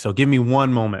aired. So give me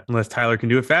one moment, unless Tyler can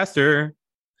do it faster.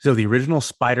 So the original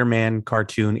Spider-Man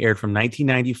cartoon aired from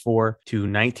 1994 to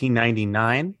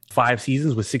 1999, 5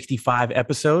 seasons with 65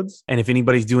 episodes. And if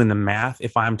anybody's doing the math,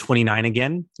 if I'm 29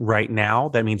 again right now,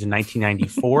 that means in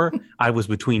 1994, I was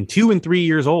between 2 and 3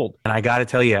 years old. And I got to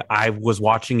tell you, I was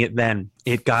watching it then.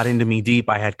 It got into me deep.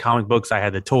 I had comic books. I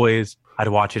had the toys. I'd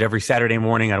watch it every Saturday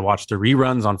morning. I'd watch the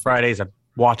reruns on Fridays. I'd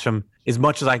watch them as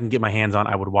much as I can get my hands on.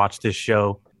 I would watch this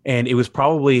show. And it was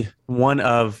probably one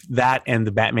of that and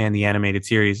the Batman, the animated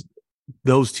series.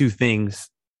 Those two things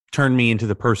turned me into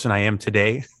the person I am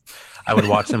today. I would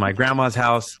watch them at my grandma's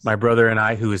house. My brother and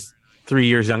I, who is 3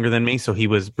 years younger than me, so he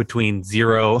was between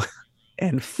 0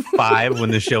 and 5 when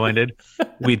the show ended.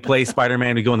 We'd play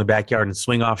Spider-Man. We'd go in the backyard and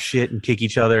swing off shit and kick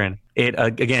each other. And it,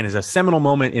 again, is a seminal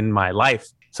moment in my life.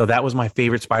 So that was my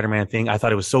favorite Spider-Man thing. I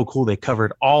thought it was so cool. They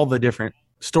covered all the different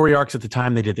story arcs at the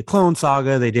time. They did the Clone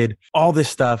Saga. They did all this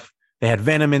stuff. They had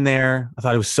Venom in there. I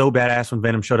thought it was so badass when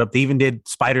Venom showed up. They even did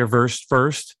Spider-Verse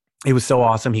first. It was so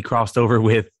awesome. He crossed over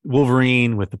with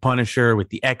Wolverine, with the Punisher, with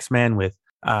the X-Men, with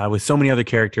so many other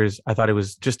characters. I thought it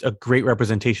was just a great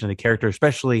representation of the character,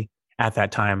 especially at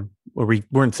that time where we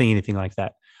weren't seeing anything like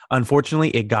that. Unfortunately,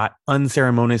 it got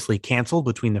unceremoniously canceled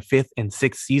between the 5th and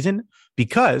 6th season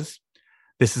because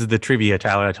this is the trivia,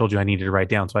 Tyler. I told you I needed to write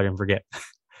down so I didn't forget.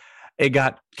 It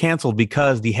got canceled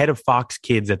because the head of Fox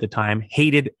Kids at the time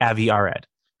hated Avi Arad,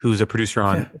 who's a producer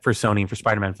for Sony and for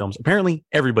Spider-Man films. Apparently,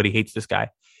 everybody hates this guy.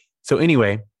 So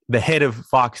anyway, the head of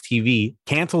Fox TV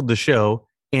canceled the show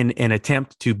in an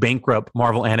attempt to bankrupt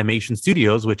Marvel Animation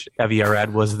Studios, which Avi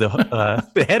Arad was the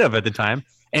head of at the time.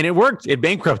 And it worked. It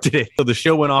bankrupted it. So the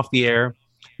show went off the air.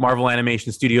 Marvel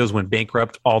Animation Studios went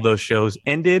bankrupt. All those shows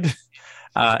ended.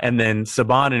 And then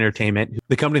Saban Entertainment,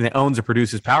 the company that owns and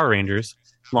produces Power Rangers,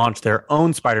 launched their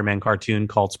own Spider-Man cartoon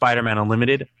called Spider-Man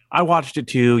Unlimited. I watched it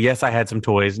too. Yes, I had some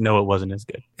toys. No, it wasn't as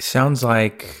good. Sounds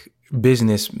like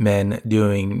businessmen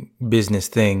doing business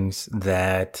things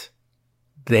that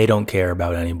they don't care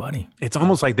about anybody. It's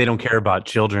almost like they don't care about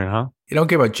children, huh? They don't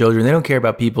care about children. They don't care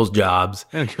about people's jobs.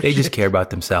 They just care about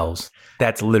themselves.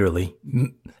 That's literally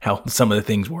how some of the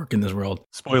things work in this world.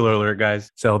 Spoiler alert,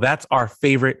 guys. So that's our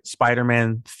favorite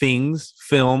Spider-Man things,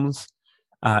 films.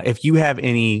 If you have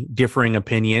any differing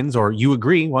opinions or you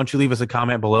agree, why don't you leave us a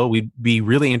comment below? We'd be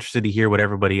really interested to hear what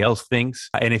everybody else thinks.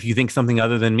 And if you think something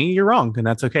other than me, you're wrong, and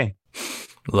that's okay.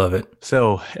 Love it.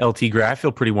 So, LT Gray, I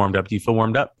feel pretty warmed up. Do you feel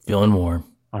warmed up? Feeling warm.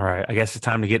 All right. I guess it's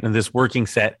time to get into this working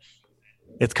set.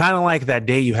 It's kind of like that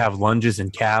day you have lunges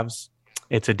and calves.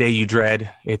 It's a day you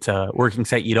dread. It's a working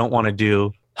set you don't want to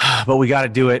do, but we got to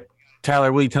do it.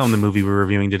 Tyler, will you tell them the movie we're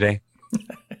reviewing today?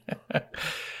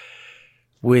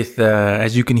 With,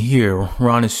 as you can hear,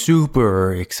 Ron is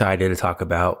super excited to talk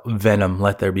about Venom,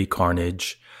 Let There Be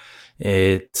Carnage.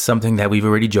 It's something that we've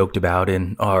already joked about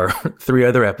in our 3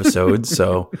 other episodes,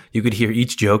 so you could hear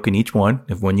each joke in each one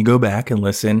when you go back and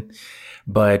listen.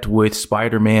 But with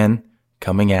Spider-Man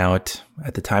coming out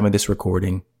at the time of this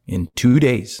recording in 2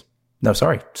 days. No,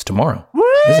 sorry, it's tomorrow. Woo!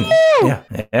 Isn't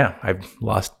it? Yeah. I've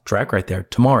lost track right there.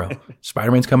 Tomorrow,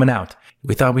 Spider-Man's coming out.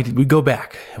 We thought we'd go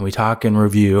back and we talk and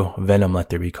review Venom, Let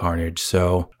There Be Carnage.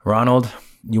 So, Ronald,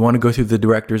 you want to go through the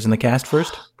directors and the cast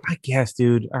first? I guess,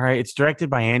 dude. All right. It's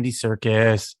directed by Andy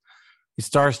Serkis. It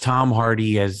stars Tom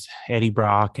Hardy as Eddie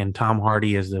Brock and Tom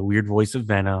Hardy as the weird voice of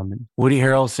Venom. And Woody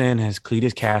Harrelson as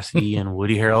Cletus Cassidy and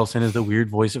Woody Harrelson as the weird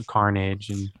voice of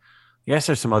Carnage. And yes,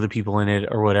 there's some other people in it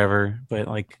or whatever, but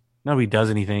like nobody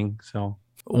does anything. So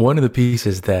one of the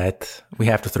pieces that we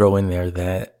have to throw in there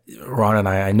that Ron and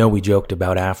I know we joked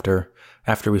about after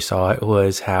we saw it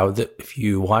was how if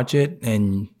you watch it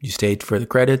and you stayed for the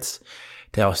credits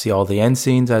to see all the end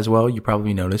scenes as well, you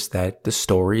probably noticed that the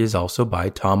story is also by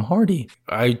Tom Hardy.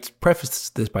 I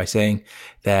prefaced this by saying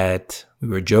that we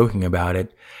were joking about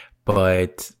it,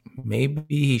 but maybe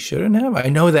he shouldn't have. I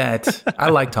know that I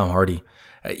like Tom Hardy.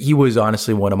 He was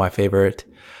honestly one of my favorite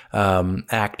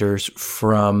actors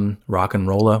from Rock and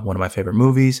Rolla, one of my favorite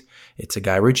movies. It's a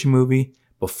Guy Ritchie movie.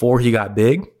 Before he got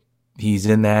big, he's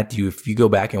in that. If you go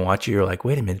back and watch it, you're like,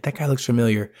 wait a minute, that guy looks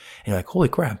familiar. And you're like, holy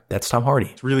crap, that's Tom Hardy.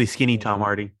 It's really skinny Tom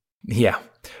Hardy. Yeah.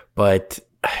 But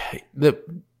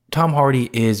Tom Hardy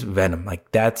is Venom.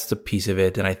 Like, that's the piece of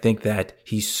it. And I think that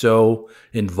he's so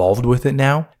involved with it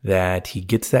now that he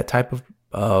gets that type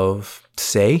of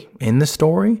say in the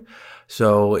story.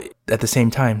 So at the same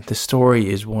time, the story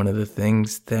is one of the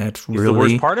things that really the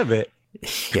worst part of it.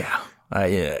 Yeah.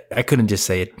 I couldn't just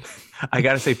say it. I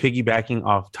got to say, piggybacking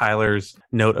off Tyler's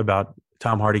note about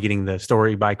Tom Hardy getting the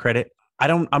story by credit,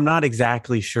 I'm not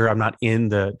exactly sure. I'm not in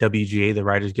the WGA, the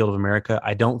Writers Guild of America.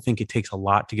 I don't think it takes a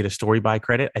lot to get a story by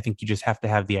credit. I think you just have to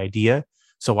have the idea.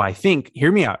 So I think,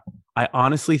 hear me out. I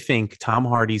honestly think Tom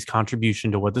Hardy's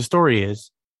contribution to what the story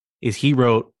is he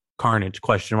wrote Carnage ?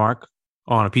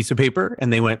 On a piece of paper,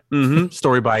 and they went,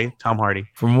 story by Tom Hardy.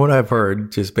 From what I've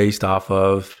heard, just based off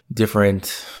of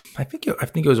different, I think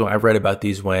it was when I read about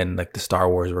these when like the Star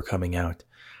Wars were coming out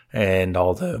and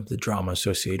all the drama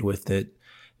associated with it,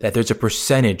 that there's a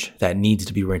percentage that needs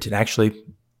to be written. Actually,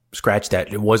 scratch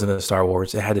that. It wasn't the Star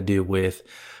Wars. It had to do with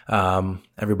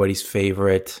everybody's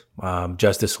favorite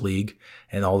Justice League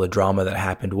and all the drama that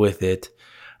happened with it.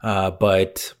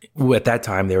 But at that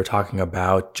time, they were talking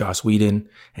about Joss Whedon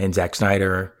and Zack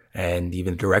Snyder and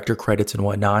even director credits and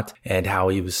whatnot, and how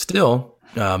he was still,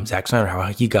 Zack Snyder, how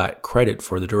he got credit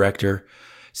for the director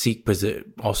seat,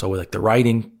 also with like the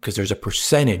writing, because there's a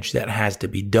percentage that has to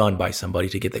be done by somebody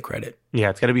to get the credit. Yeah,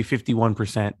 it's got to be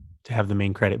 51% to have the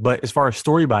main credit. But as far as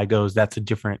story by goes, that's a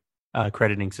different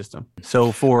crediting system.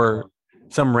 So for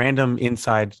some random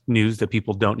inside news that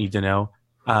people don't need to know,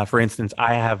 for instance,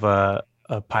 I have a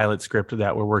pilot script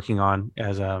that we're working on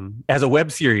as a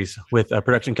web series with a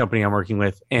production company I'm working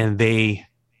with, and they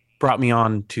brought me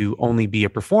on to only be a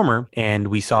performer. And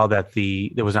we saw that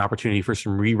there was an opportunity for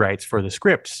some rewrites for the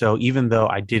script. So even though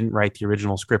I didn't write the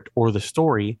original script or the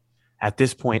story, at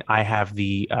this point I have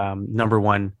the number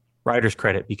one writer's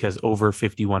credit because over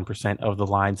 51% of the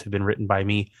lines have been written by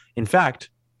me. In fact,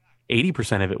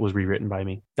 80% of it was rewritten by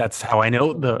me. That's how I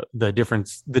know the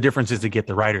difference. The difference is to get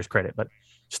the writer's credit, but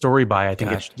story by, I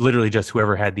think it's literally just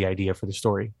whoever had the idea for the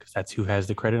story, because that's who has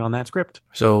the credit on that script.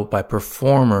 So by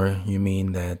performer, you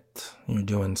mean that you're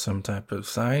doing some type of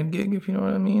side gig, if you know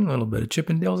what I mean? A little bit of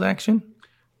Chippendales action?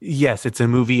 Yes, it's a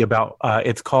movie about,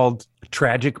 it's called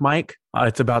Tragic Mike.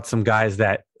 It's about some guys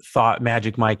that thought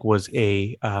Magic Mike was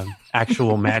a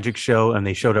actual magic show, and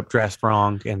they showed up dressed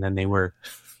wrong, and then they were,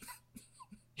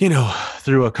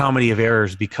 through a comedy of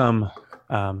errors, become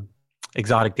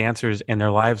exotic dancers, and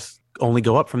their lives only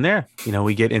go up from there.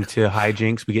 We get into high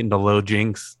jinks, we get into low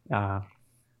jinks.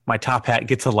 My top hat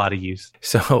gets a lot of use.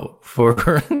 So for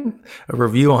a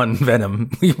review on Venom,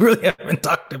 we really haven't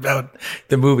talked about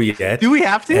the movie yet. Do we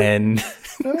have to? And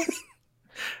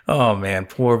oh man,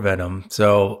 poor Venom.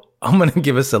 So I'm going to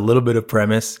give us a little bit of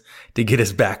premise to get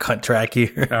us back on track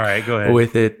here. All right, go ahead.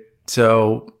 With it.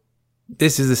 So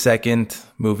this is the second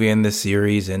movie in this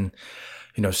series, and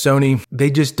Sony, they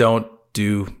just don't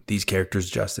do these characters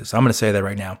justice. I'm going to say that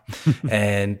right now.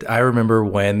 And I remember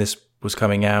when this was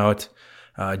coming out,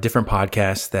 different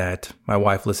podcasts that my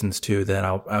wife listens to that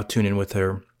I'll tune in with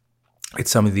her.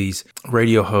 It's some of these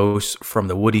radio hosts from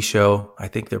The Woody Show. I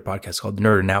think their podcast is called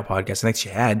Nerd and Out Podcast. I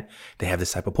think they have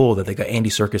this type of poll that they got Andy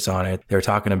Serkis on it. They were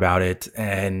talking about it.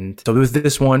 And so it was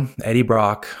this one, Eddie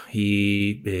Brock.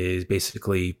 He is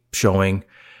basically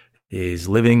is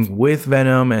living with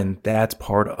Venom, and that's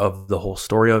part of the whole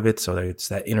story of it. So it's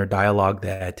that inner dialogue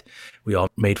that we all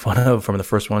made fun of from the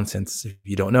first one, since if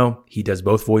you don't know, he does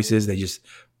both voices. They just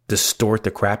distort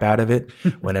the crap out of it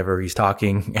whenever he's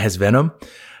talking as Venom.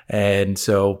 And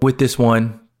so with this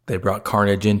one, they brought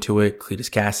Carnage into it,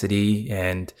 Cletus Cassidy.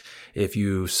 And if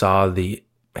you saw the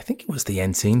I think it was the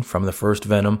end scene from the first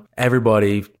Venom.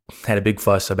 Everybody had a big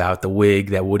fuss about the wig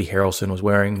that Woody Harrelson was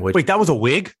wearing. Wait, that was a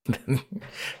wig?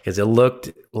 Because it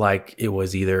looked like it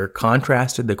was either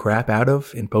contrasted the crap out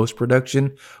of in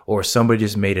post-production, or somebody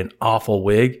just made an awful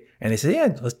wig. And they said,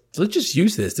 yeah, let's just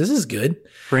use this. This is good.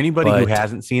 For anybody who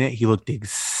hasn't seen it, he looked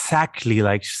exactly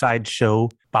like Sideshow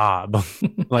Bob.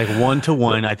 Like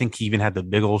 1-to-1. I think he even had the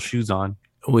big old shoes on.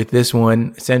 With this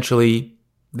one, essentially,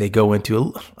 they go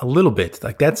into a little bit.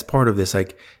 Like, that's part of this.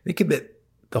 Like,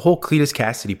 the whole Cletus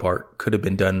Cassidy part could have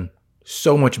been done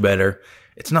so much better.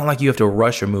 It's not like you have to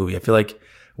rush a movie. I feel like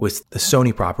with the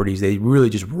Sony properties, they really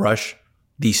just rush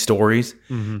these stories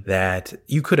that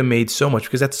you could have made so much,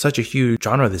 because that's such a huge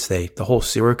genre this day. The whole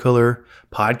serial killer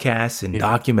podcasts and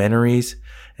documentaries,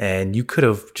 and you could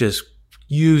have just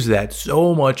used that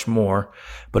so much more.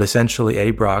 But essentially,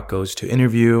 Eddie Brock goes to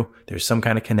interview. There's some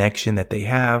kind of connection that they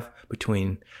have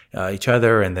between each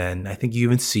other, and then I think you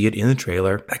even see it in the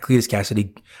trailer. Cletus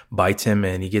Cassidy bites him,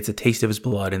 and he gets a taste of his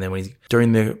blood. And then when he's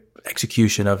during the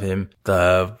execution of him,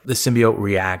 the symbiote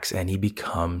reacts and he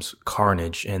becomes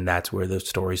Carnage, and that's where the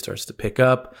story starts to pick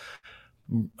up.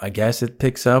 I guess it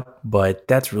picks up, but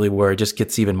that's really where it just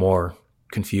gets even more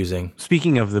confusing.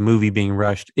 Speaking of the movie being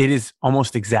rushed, it is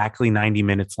almost exactly 90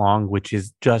 minutes long, which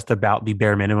is just about the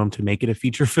bare minimum to make it a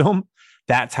feature film.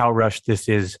 That's how rushed this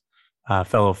is,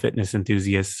 fellow fitness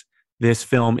enthusiasts. This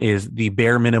film is the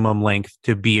bare minimum length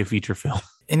to be a feature film.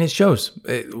 And it shows.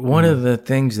 One of the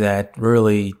things that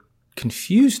really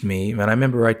confused me, and I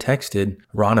remember I texted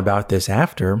Ron about this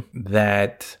after,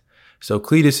 that so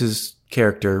Cletus's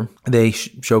character, they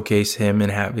showcase him in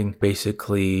having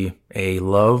basically a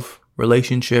love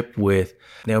relationship with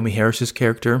Naomi Harris's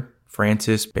character,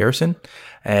 Frances Barrison,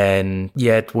 and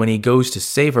yet when he goes to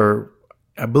save her,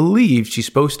 I believe she's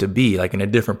supposed to be like in a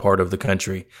different part of the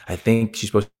country. I think she's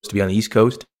supposed to be on the East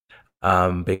Coast,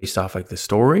 based off like the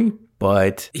story.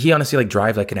 But he honestly like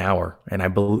drives like an hour, and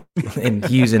and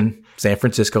he's in San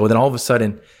Francisco. And then all of a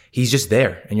sudden he's just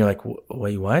there, and you're like,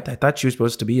 wait, what? I thought she was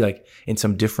supposed to be like in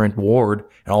some different ward,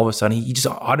 and all of a sudden he just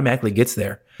automatically gets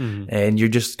there, and you're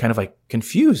just kind of like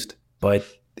confused. But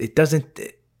it doesn't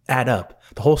add up.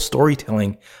 The whole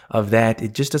storytelling of that,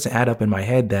 it just doesn't add up in my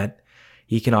head that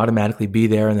he can automatically be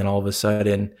there, and then all of a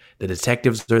sudden the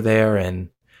detectives are there, and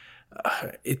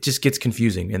it just gets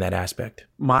confusing in that aspect.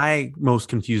 My most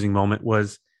confusing moment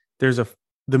was the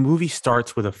movie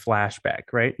starts with a flashback,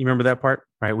 right? You remember that part,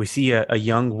 right? We see a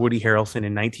young Woody Harrelson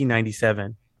in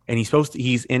 1997, and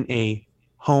he's in a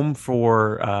home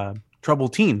for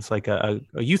troubled teens, like a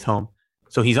youth home.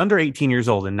 So he's under 18 years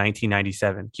old in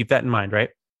 1997. Keep that in mind, right?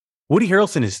 Woody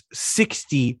Harrelson is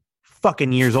 60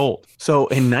 fucking years old. So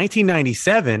in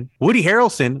 1997, Woody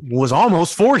Harrelson was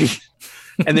almost 40.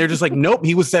 And they're just like, nope,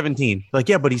 he was 17. Like,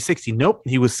 yeah, but he's 60. Nope,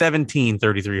 he was 17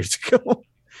 33 years ago.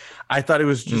 I thought it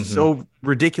was just so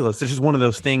ridiculous. It's just one of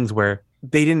those things where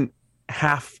they didn't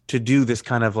have to do this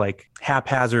kind of like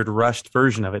haphazard, rushed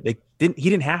version of it. He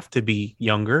didn't have to be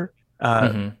younger.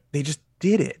 They just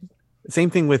did it.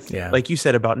 Same thing with, like you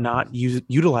said, about not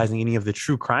utilizing any of the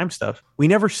true crime stuff. We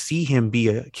never see him be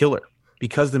a killer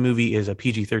because the movie is a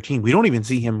PG-13. We don't even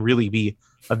see him really be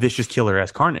a vicious killer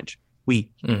as Carnage.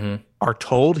 We are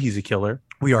told he's a killer.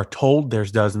 We are told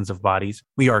there's dozens of bodies.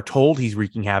 We are told he's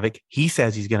wreaking havoc. He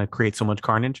says he's going to create so much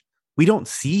carnage. We don't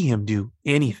see him do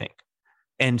anything.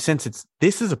 And since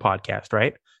this is a podcast,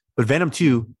 right? But Venom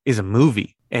 2 is a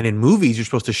movie. And in movies, you're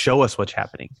supposed to show us what's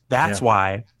happening. That's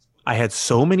why I had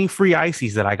so many free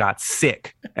ices that I got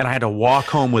sick and I had to walk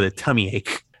home with a tummy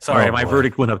ache. Sorry, my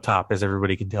verdict went up top, as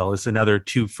everybody can tell. It's another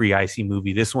 2 free icy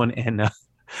movie. This one and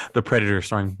The Predator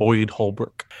starring Boyd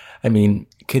Holbrook. I mean,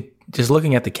 just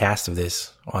looking at the cast of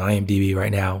this on IMDb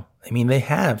right now, I mean, they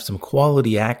have some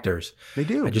quality actors. They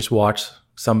do. I just watched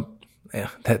that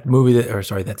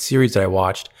series that I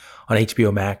watched on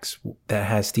HBO Max that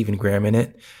has Stephen Graham in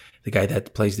it, the guy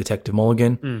that plays Detective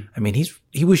Mulligan. I mean,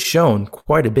 he was shown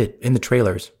quite a bit in the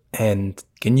trailers. And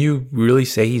can you really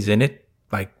say he's in it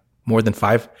like more than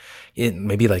 5,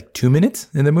 maybe like 2 minutes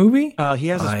in the movie? He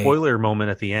has a spoiler moment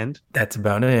at the end. That's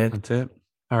about it. That's it.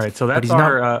 All right, so that's he's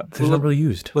not really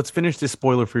used. Let's finish this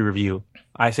spoiler-free review.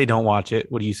 I say don't watch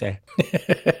it. What do you say?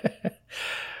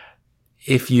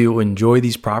 If you enjoy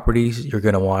these properties, you're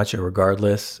going to watch it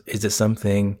regardless. Is it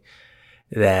something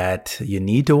that you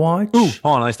need to watch? Ooh, hold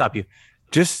on, let me stop you.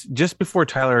 Just before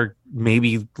Tyler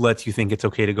maybe lets you think it's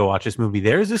okay to go watch this movie,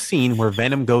 there's a scene where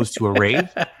Venom goes to a rave,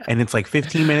 and it's like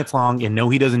 15 minutes long, and no,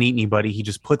 he doesn't eat anybody. He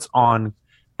just puts on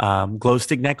glow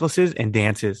stick necklaces, and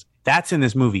dances. That's in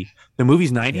this movie. The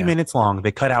movie's 90 minutes long.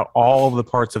 They cut out all of the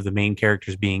parts of the main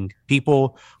characters being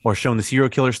people or showing the serial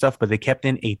killer stuff, but they kept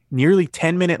in a nearly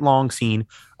 10-minute long scene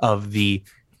of the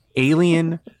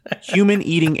alien,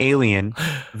 human-eating alien,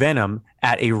 Venom,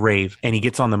 at a rave. And he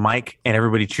gets on the mic and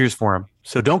everybody cheers for him.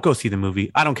 So don't go see the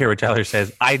movie. I don't care what Tyler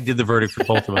says. I did the verdict for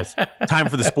both of us. Time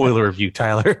for the spoiler review,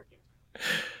 Tyler.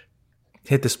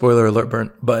 Hit the spoiler alert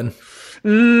button.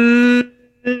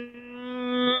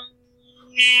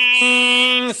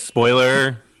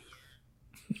 Spoiler.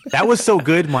 That was so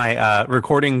good. My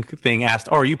recording thing asked,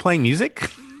 "Oh, are you playing music?"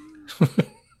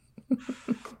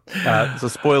 So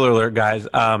spoiler alert, guys.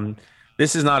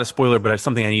 This is not a spoiler, but it's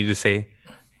something I need to say.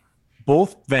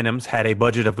 Both Venoms had a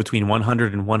budget of between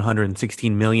 $100 and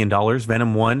 $116 million.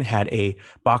 Venom 1 had a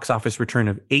box office return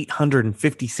of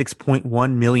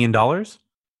 $856.1 million.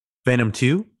 Venom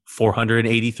 2,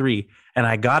 $483. And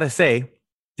I gotta say,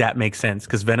 that makes sense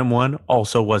because Venom 1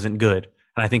 also wasn't good.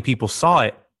 And I think people saw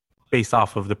it based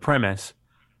off of the premise.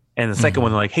 And the second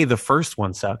one, they're like, hey, the first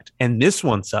one sucked. And this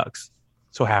one sucks.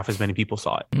 So half as many people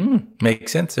saw it.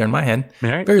 Makes sense there in my head.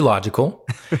 Right. Very logical.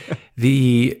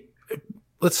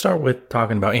 Let's start with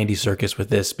talking about Andy Serkis with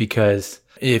this, because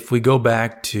if we go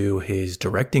back to his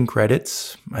directing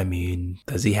credits, I mean,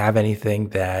 does he have anything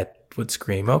that would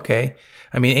scream, okay?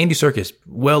 I mean, Andy Serkis,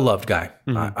 well-loved guy.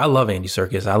 I love Andy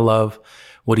Serkis. I love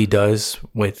what he does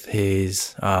with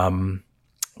his,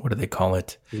 what do they call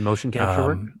it? His motion capture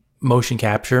work? Motion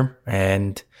capture.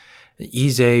 And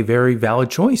he's a very valid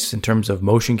choice in terms of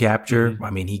motion capture. I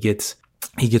mean, he gets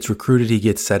recruited, he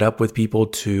gets set up with people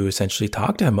to essentially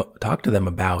talk to them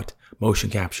about motion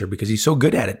capture because he's so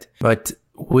good at it. But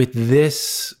with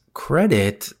this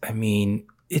credit, I mean,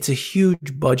 it's a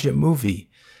huge budget movie.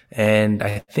 And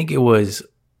I think it was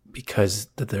because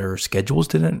their schedules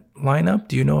didn't line up.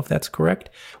 Do you know if that's correct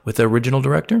with the original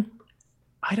director?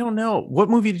 I don't know. What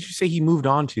movie did you say he moved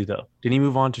on to, though? Did he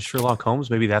move on to Sherlock Holmes?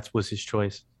 Maybe that was his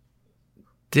choice.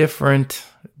 Different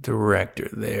director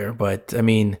there, but I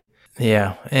mean,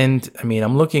 yeah. And I mean,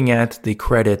 I'm looking at the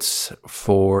credits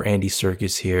for Andy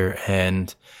Serkis here,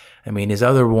 and I mean, his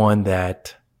other one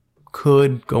that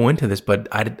could go into this, but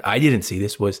I didn't see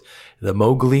this, was The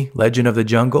Mowgli, Legend of the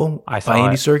Jungle by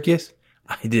Andy Serkis.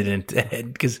 I didn't,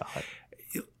 because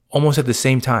almost at the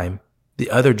same time, the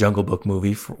other Jungle Book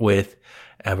movie with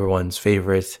everyone's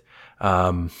favorite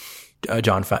Jon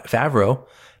Favreau,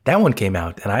 that one came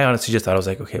out, and I honestly just thought, I was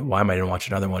like, okay, why am I going to watch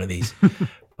another one of these?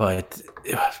 But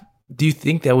do you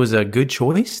think that was a good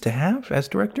choice to have as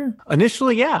director?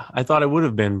 Initially, yeah, I thought it would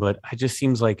have been, but it just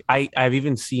seems like I've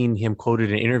even seen him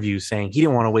quoted in interviews saying he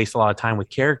didn't want to waste a lot of time with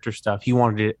character stuff. He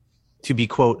wanted it to be,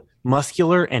 quote,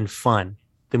 muscular and fun,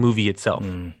 the movie itself.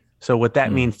 So what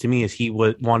that means to me is he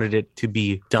wanted it to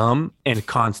be dumb and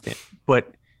constant.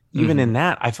 But even in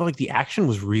that, I felt like the action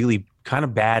was really kind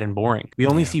of bad and boring. We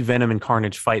only see Venom and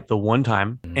Carnage fight the one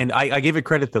time. And I gave it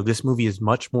credit, though. This movie is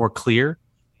much more clear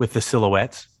with the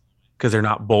silhouettes because they're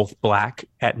not both black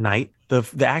at night. The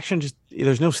action just,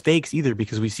 there's no stakes either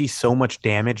because we see so much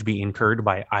damage be incurred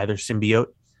by either symbiote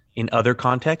in other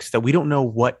contexts that we don't know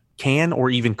what can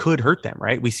or even could hurt them,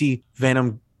 right? We see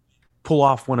Venom pull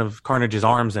off one of Carnage's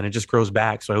arms and it just grows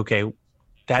back. So, okay,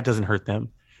 that doesn't hurt them.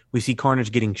 We see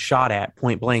Carnage getting shot at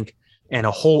point blank and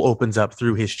a hole opens up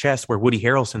through his chest where Woody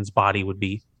Harrelson's body would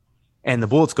be. And the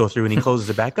bullets go through and he closes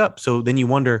it back up. So then you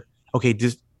wonder, okay,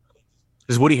 does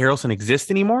Woody Harrelson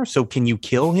exist anymore? So can you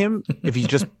kill him if he's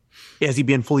just, has he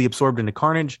been fully absorbed into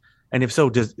Carnage? And if so,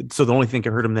 so the only thing that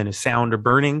can hurt him then is sound or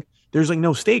burning? There's like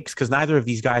no stakes because neither of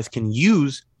these guys can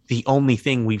use the only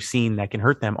thing we've seen that can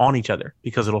hurt them on each other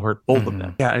because it'll hurt both of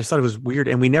them. Yeah, I just thought it was weird.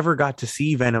 And we never got to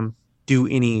see Venom do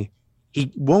any.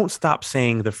 He won't stop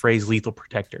saying the phrase lethal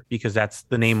protector because that's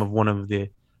the name of one of the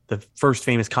first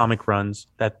famous comic runs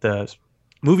that the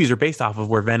movies are based off of,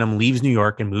 where Venom leaves New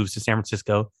York and moves to San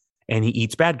Francisco and he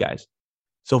eats bad guys.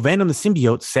 So Venom the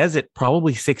symbiote says it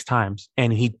probably 6 times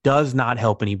and he does not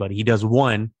help anybody. He does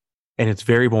one and it's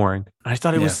very boring. I just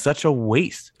thought it was such a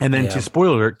waste. And then to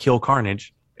spoiler alert, kill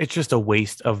Carnage. It's just a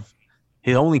waste of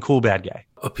his only cool bad guy.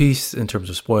 A piece in terms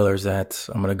of spoilers that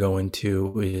I'm going to go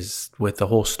into is with the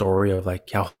whole story of like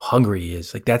how hungry he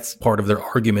is. Like that's part of their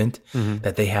argument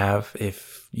that they have.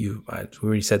 If we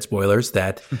already said spoilers,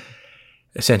 that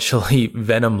essentially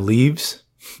Venom leaves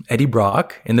Eddie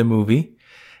Brock in the movie,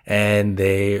 and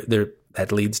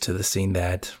that leads to the scene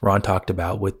that Ron talked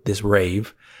about with this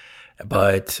rave.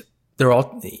 But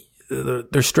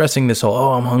they're stressing this whole,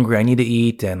 oh, I'm hungry, I need to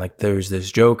eat. And like, there's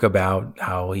this joke about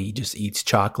how he just eats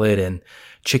chocolate and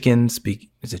chickens.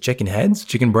 Is it chicken heads,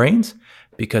 chicken brains?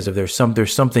 Because of there's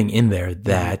something in there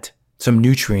that some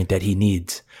nutrient that he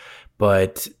needs.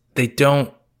 But they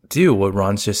don't do what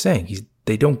Ron's just saying.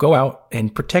 They don't go out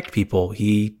and protect people.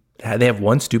 They have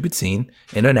one stupid scene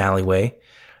in an alleyway,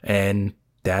 and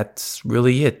that's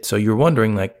really it. So you're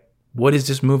wondering, like, what is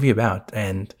this movie about?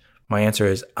 And my answer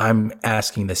is, I'm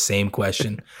asking the same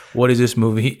question. What is this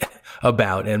movie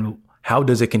about, and how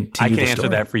does it continue? I can answer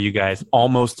that for you guys.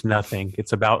 Almost nothing.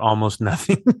 It's about almost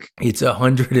nothing. It's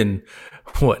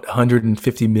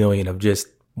 150 million of just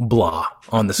blah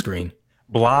on the screen.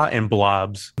 Blah and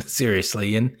blobs.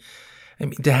 Seriously. And I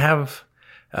mean, to have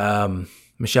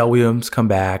Michelle Williams come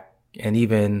back, and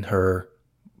even her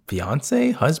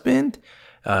husband,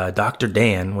 Dr.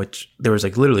 Dan, which there was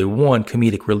like literally one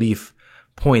comedic relief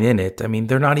point in it. I mean,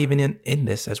 they're not even in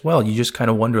this as well. You just kind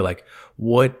of wonder, like,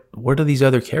 what are these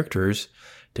other characters,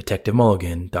 Detective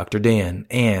Mulligan, Dr. Dan,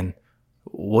 and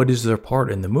what is their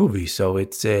part in the movie? So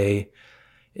it's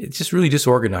just really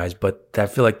disorganized, but I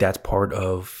feel like that's part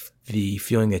of the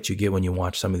feeling that you get when you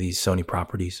watch some of these Sony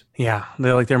properties. Yeah,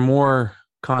 they're more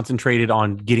concentrated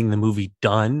on getting the movie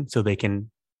done so they can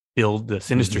build the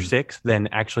Sinister Six than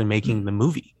actually making the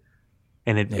movie.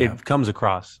 And it comes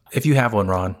across. If you have one,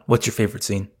 Ron, what's your favorite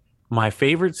scene? My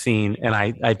favorite scene, and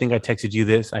I think I texted you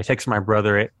this. I texted my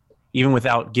brother it, even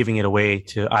without giving it away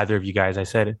to either of you guys. I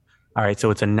said, all right,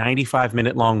 so it's a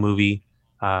 95-minute long movie,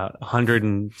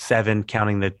 107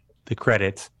 counting the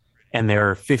credits, and there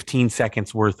are 15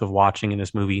 seconds worth of watching in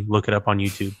this movie. Look it up on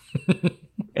YouTube.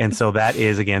 And so that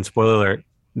is, again, spoiler alert,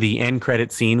 the end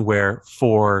credit scene where,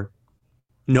 for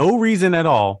no reason at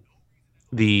all,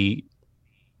 the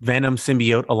Venom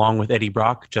symbiote along with Eddie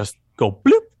Brock just go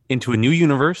bloop into a new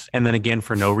universe. And then again,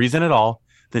 for no reason at all,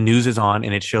 the news is on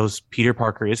and it shows Peter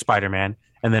Parker is Spider-Man.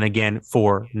 And then again,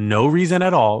 for no reason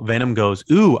at all, Venom goes,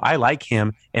 ooh, I like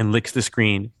him, and licks the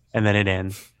screen. And then it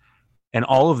ends. And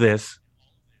all of this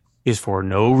is for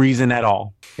no reason at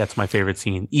all. That's my favorite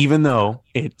scene, even though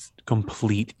it's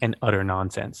complete and utter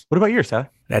nonsense. What about yours, Seth?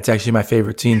 That's actually my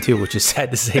favorite scene too, which is sad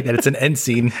to say that it's an end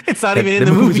scene. It's not even in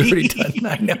the movie. Already done.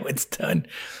 I know it's done.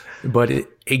 But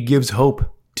it gives hope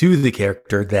to the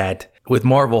character that with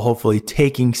Marvel hopefully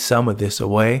taking some of this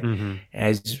away,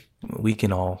 as we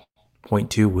can all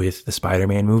point to with the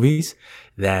Spider-Man movies,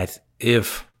 that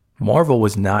if Marvel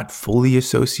was not fully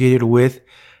associated with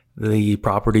the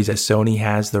properties that Sony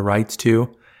has the rights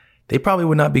to, they probably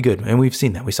would not be good. And we've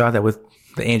seen that. We saw that with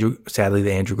the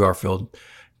Andrew Garfield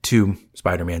 2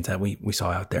 Spider-Mans that we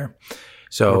saw out there.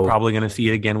 So we're probably going to see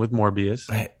it again with Morbius.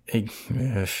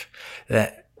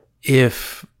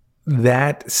 If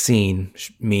that scene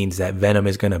means that Venom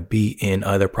is going to be in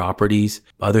other properties,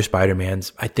 other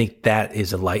Spider-Mans, I think that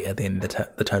is a light at the end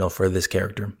of the tunnel for this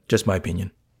character. Just my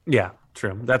opinion. Yeah,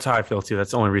 true. That's how I feel too.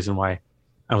 That's the only reason why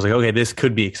I was like, okay, this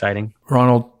could be exciting.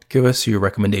 Ronald, give us your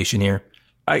recommendation here.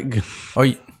 I got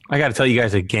to tell you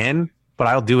guys again, but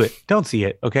I'll do it. Don't see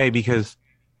it, okay? Because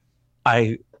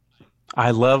I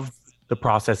love the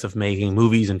process of making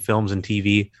movies and films and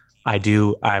TV. I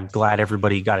do. I'm glad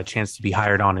everybody got a chance to be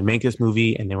hired on and make this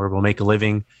movie, and they were able to make a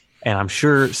living. And I'm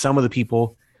sure some of the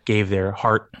people gave their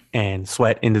heart and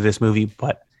sweat into this movie,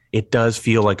 but it does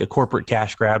feel like a corporate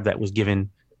cash grab that was given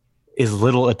as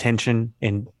little attention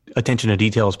and attention to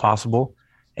detail as possible.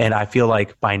 And I feel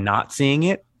like by not seeing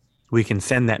it, we can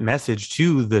send that message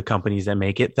to the companies that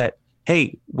make it that,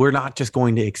 hey, we're not just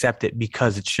going to accept it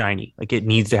because it's shiny. Like, it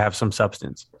needs to have some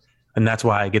substance. And that's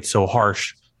why I get so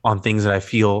harsh on things that I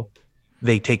feel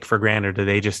they take for granted or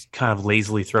they just kind of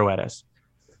lazily throw at us.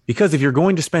 Because if you're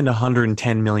going to spend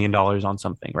 $110 million on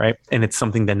something, right, and it's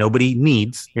something that nobody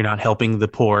needs, you're not helping the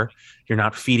poor, you're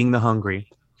not feeding the hungry,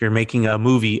 you're making a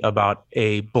movie about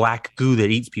a black goo that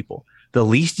eats people, the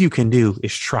least you can do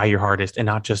is try your hardest and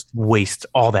not just waste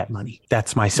all that money.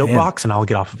 That's my soapbox, and I'll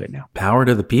get off of it now. Power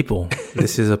to the people.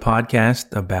 This is a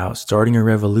podcast about starting a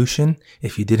revolution,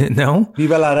 if you didn't know.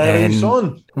 Viva la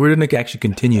revolución. We're going to actually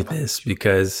continue this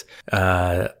because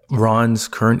Ron's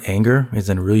current anger is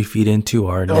going to really feed into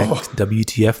our next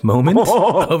WTF moment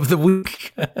of the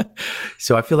week.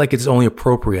 So I feel like it's only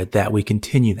appropriate that we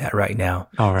continue that right now.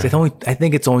 All right. I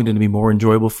think it's only going to be more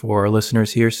enjoyable for our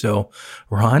listeners here. So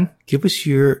Ron, give us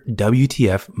your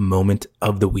WTF moment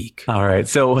of the week. All right.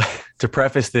 So to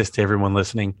preface this to everyone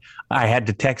listening, I had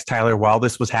to text Tyler while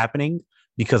this was happening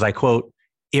because I quote,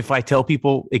 if I tell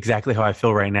people exactly how I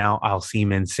feel right now, I'll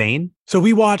seem insane. So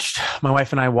my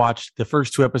wife and I watched the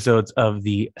first 2 episodes of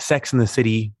the Sex and the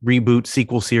City reboot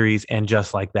sequel series, And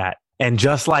Just Like That. And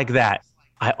just like that,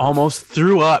 I almost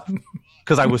threw up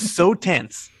because I was so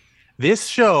tense. This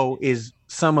show is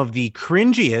some of the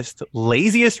cringiest,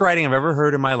 laziest writing I've ever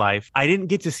heard in my life. I didn't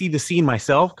get to see the scene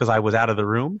myself because I was out of the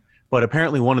room, But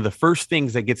apparently one of the first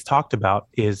things that gets talked about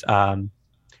is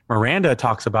Miranda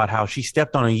talks about how she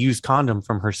stepped on a used condom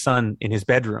from her son in his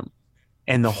bedroom.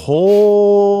 And the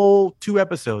whole 2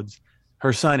 episodes,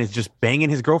 her son is just banging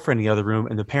his girlfriend in the other room,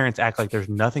 and the parents act like there's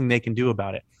nothing they can do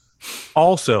about it.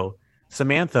 Also,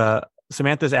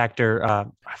 Samantha's actor,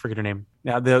 I forget her name.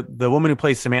 Now, the woman who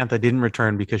plays Samantha didn't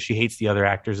return because she hates the other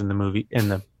actors in the movie,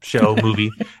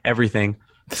 everything.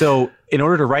 So in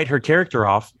order to write her character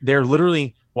off, they're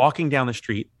literally walking down the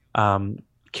street,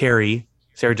 Carrie,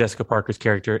 Sarah Jessica Parker's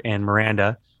character, and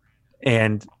Miranda,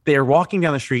 and they're walking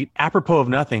down the street. Apropos of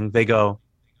nothing, they go,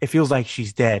 "It feels like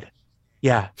she's dead."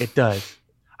 Yeah, it does.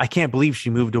 I can't believe she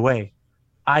moved away.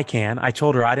 I can. I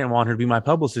told her I didn't want her to be my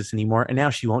publicist anymore, and now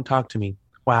she won't talk to me.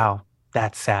 Wow,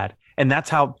 that's sad. And that's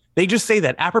how they just say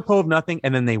that apropos of nothing,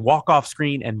 and then they walk off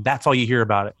screen, and that's all you hear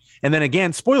about it. And then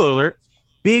again, spoiler alert,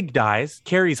 Big dies,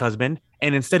 Carrie's husband,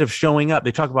 and instead of showing up,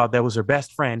 they talk about that was her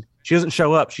best friend. She doesn't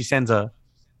show up. She sends a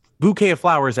bouquet of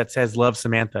flowers that says "Love,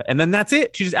 Samantha," and then that's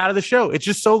it. She's out of the show. It's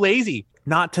just so lazy.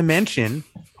 Not to mention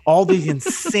all these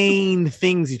insane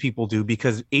things these people do,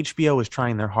 because HBO is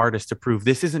trying their hardest to prove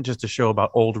this isn't just a show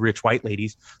about old rich white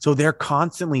ladies. So they're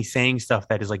constantly saying stuff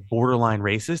that is like borderline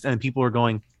racist, and people are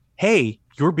going, "Hey,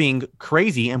 you're being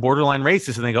crazy and borderline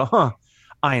racist," and they go, "Huh,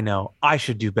 I know, I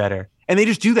should do better." And they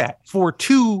just do that for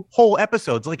 2 whole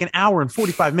episodes, like an hour and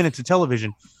 45 minutes of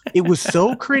television. It was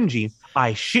so cringy.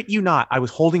 I shit you not. I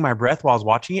was holding my breath while I was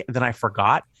watching it, and then I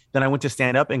forgot. Then I went to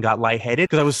stand up and got lightheaded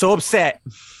because I was so upset.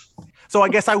 So I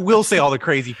guess I will say all the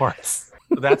crazy parts.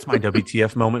 So that's my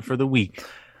WTF moment for the week.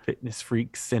 Fitness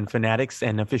freaks and fanatics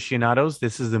and aficionados,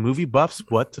 this is the Movie Buffs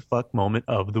What the Fuck moment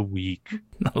of the week.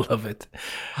 I love it.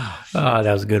 Oh,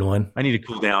 that was a good one. I need to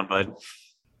cool down, bud.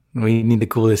 We need to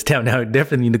cool this down now.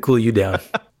 Definitely need to cool you down.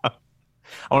 I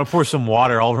want to pour some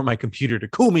water all over my computer to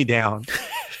cool me down.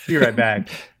 Be right back.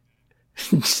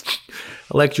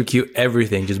 Electrocute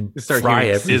everything. Just start fry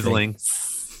hearing everything. sizzling.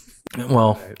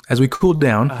 Well, as we cool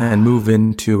down and move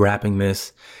into wrapping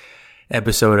this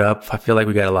episode up, I feel like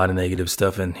we got a lot of negative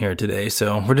stuff in here today.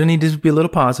 So we're going to need to be a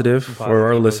little positive for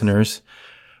our listeners.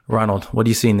 Ronald, what are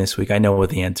you seeing this week? I know what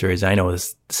the answer is. I know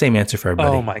it's the same answer for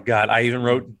everybody. Oh my God. I even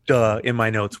wrote duh in my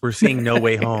notes. We're seeing No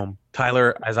Way Home.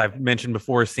 Tyler, as I've mentioned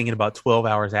before, is singing about 12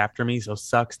 hours after me. So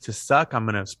sucks to suck. I'm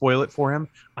going to spoil it for him.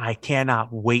 I cannot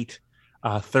wait.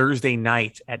 Thursday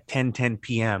night at 10:10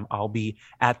 p.m. I'll be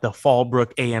at the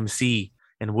Fallbrook AMC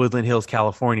in Woodland Hills,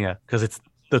 California, because it's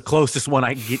the closest one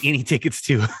I can get any tickets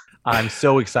to. I'm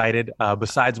so excited.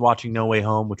 Besides watching No Way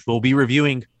Home, which we'll be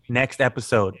reviewing next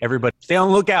episode. Everybody stay on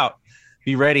the lookout.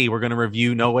 Be ready. We're going to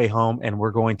review No Way Home, and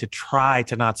we're going to try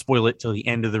to not spoil it till the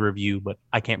end of the review, but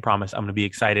I can't promise. I'm going to be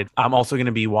excited. I'm also going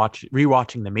to be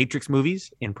rewatching the Matrix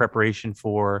movies in preparation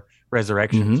for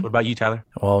Resurrections. Mm-hmm. What about you, Tyler?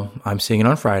 Well, I'm seeing it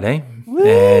on Friday. Woo!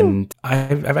 And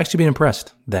I've actually been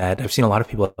impressed that I've seen a lot of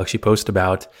people actually post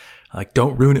about like,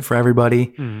 don't ruin it for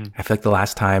everybody. Mm. I feel like the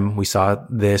last time we saw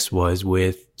this was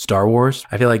with Star Wars.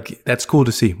 I feel like that's cool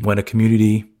to see when a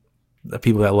community the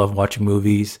people that love watching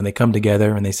movies and they come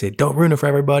together and they say, don't ruin it for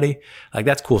everybody. Like,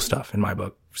 that's cool stuff in my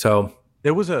book. So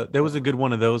there was a good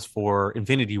one of those for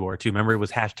Infinity War too. Remember, it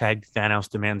was hashtag Thanos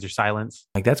demands your silence.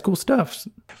 Like, that's cool stuff.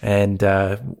 And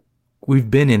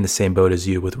we've been in the same boat as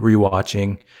you with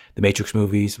rewatching the Matrix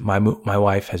movies. My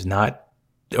wife has not,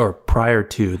 or prior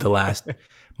to the last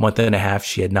month and a half,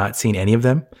 she had not seen any of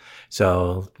them.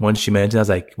 So once she mentioned, I was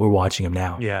like, we're watching them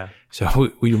now. Yeah.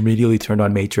 So we immediately turned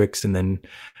on Matrix, and then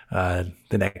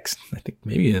the next, I think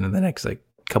maybe in the next like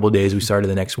couple of days, we started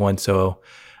the next one. So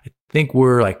I think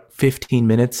we're like 15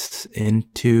 minutes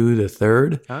into the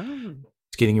third. Oh.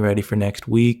 It's getting ready for next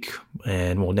week.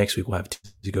 And well, next week we'll have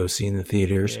to go see in the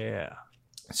theaters. Yeah.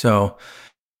 So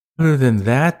other than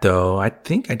that though, I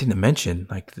think I didn't mention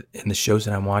like in the shows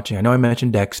that I'm watching. I know I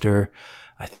mentioned Dexter.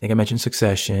 I think I mentioned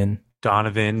Succession.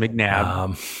 Donovan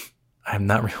McNabb. I'm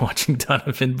not rewatching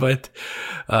Donovan, but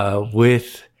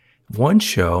with one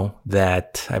show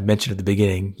that I mentioned at the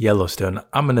beginning, Yellowstone.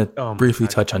 I'm going to briefly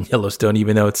touch on Yellowstone,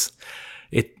 even though it's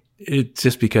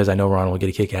just because I know Ron will get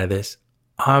a kick out of this.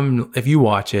 If you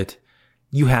watch it,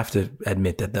 you have to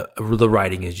admit that the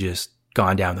writing is just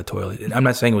gone down the toilet. And I'm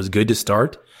not saying it was good to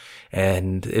start,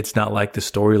 and it's not like the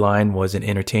storyline wasn't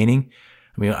entertaining.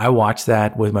 I mean, I watched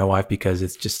that with my wife because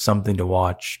it's just something to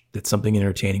watch. It's something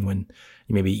entertaining when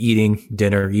you may be eating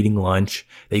dinner, eating lunch,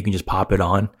 that you can just pop it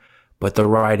on. But the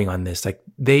writing on this, like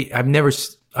I've never,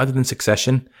 other than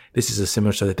Succession, this is a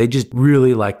similar show that they just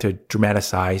really like to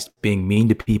dramatize being mean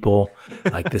to people,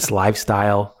 like this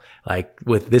lifestyle, like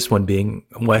with this one being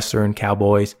Western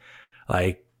cowboys.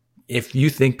 Like, if you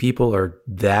think people are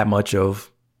that much of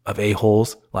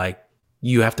a-holes, like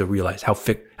you have to realize how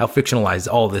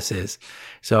fictionalized all this is.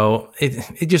 So it's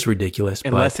just ridiculous.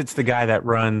 Unless it's the guy that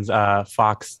runs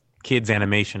Fox Kids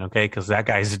Animation, okay? Because that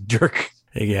guy's a jerk.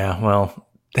 Yeah, well,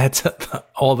 that's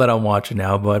all that I'm watching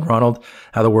now. But Ronald,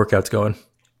 how the workouts going?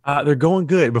 They're going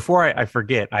good. Before I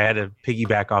forget, I had to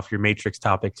piggyback off your Matrix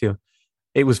topic too.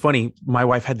 It was funny. My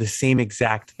wife had the same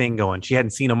exact thing going. She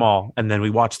hadn't seen them all. And then we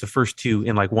watched the first two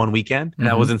in like one weekend. And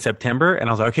that was in September. And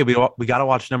I was like, okay, we got to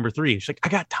watch number 3. She's like, I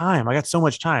got time. I got so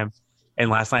much time. And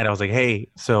last night I was like, hey,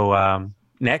 so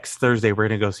next Thursday, we're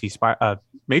going to go see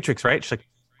Matrix, right? She's like,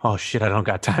 oh shit, I don't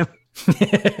got time.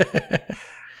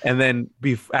 And then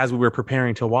as we were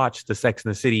preparing to watch the Sex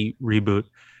and the City reboot,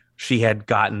 she had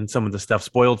gotten some of the stuff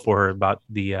spoiled for her about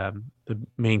the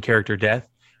main character death.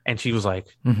 And she was like,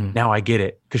 now I get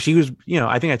it. Because she was,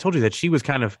 I think I told you that she was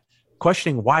kind of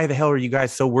questioning, why the hell are you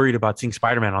guys so worried about seeing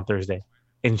Spider-Man on Thursday?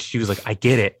 And she was like, I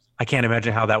get it. I can't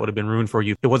imagine how that would have been ruined for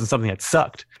you. It wasn't something that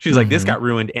sucked. She was like, this got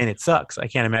ruined and it sucks. I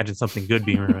can't imagine something good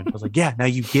being ruined. I was like, yeah, now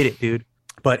you get it, dude.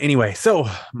 But anyway, so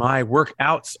my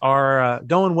workouts are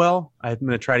going well. I'm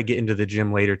going to try to get into the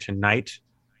gym later tonight.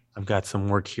 I've got some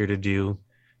work here to do.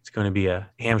 It's going to be a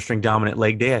hamstring dominant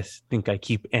leg day. I think I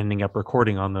keep ending up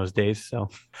recording on those days. So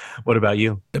what about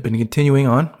you? I've been continuing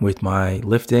on with my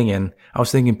lifting, and I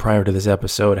was thinking prior to this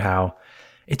episode how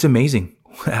it's amazing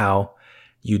how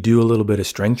you do a little bit of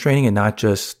strength training and not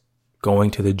just going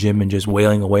to the gym and just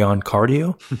wailing away on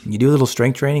cardio. You do a little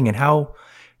strength training and how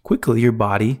quickly your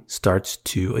body starts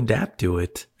to adapt to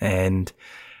it. And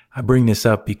I bring this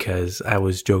up because I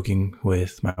was joking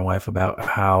with my wife about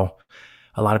how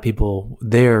a lot of people,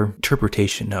 their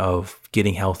interpretation of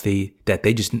getting healthy, that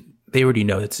they already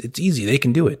know it's easy. They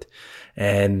can do it.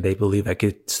 And they believe that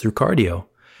it's through cardio.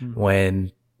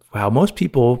 When how most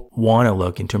people want to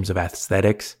look in terms of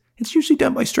aesthetics, it's usually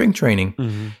done by strength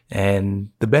training and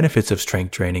the benefits of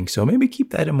strength training. So maybe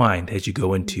keep that in mind as you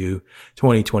go into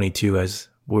 2022, as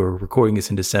we're recording this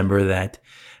in December, that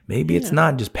maybe it's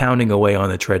not just pounding away on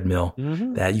the treadmill,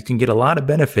 that you can get a lot of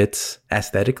benefits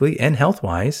aesthetically and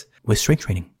health-wise with strength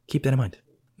training. Keep that in mind.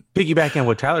 Piggybacking on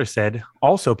what Tyler said,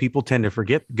 also people tend to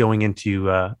forget going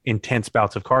into intense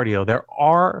bouts of cardio. There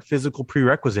are physical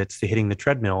prerequisites to hitting the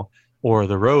treadmill or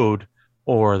the road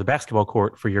or the basketball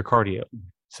court for your cardio.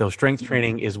 So strength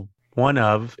training is one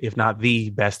of, if not the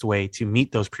best way to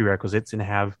meet those prerequisites and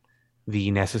have the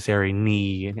necessary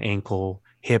knee and ankle,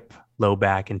 hip, low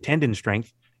back, and tendon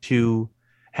strength to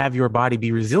have your body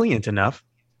be resilient enough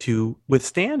to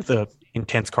withstand the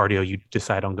intense cardio you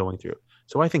decide on going through.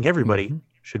 So I think everybody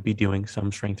should be doing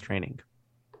some strength training.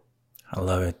 I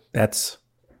love it. That's,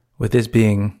 with this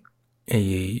being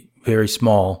a very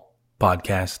small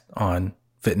podcast on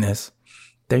fitness,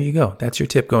 there you go. That's your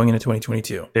tip going into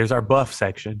 2022. There's our buff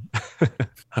section.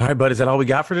 All right, bud. Is that all we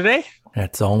got for today?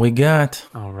 That's all we got.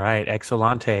 All right.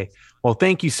 Excelente. Well,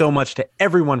 thank you so much to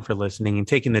everyone for listening and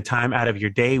taking the time out of your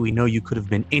day. We know you could have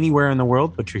been anywhere in the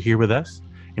world, but you're here with us,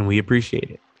 and we appreciate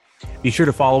it. Be sure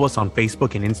to follow us on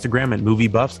Facebook and Instagram at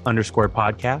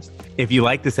MovieBuffs_podcast. If you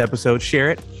like this episode, share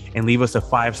it and leave us a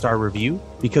 5-star review,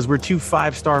 because we're 2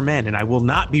 5-star men, and I will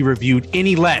not be reviewed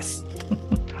any less.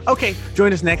 Okay,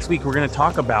 join us next week. We're going to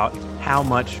talk about how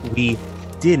much we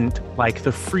didn't like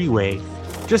the freeway.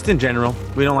 Just in general,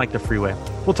 we don't like the freeway.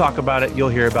 We'll talk about it. You'll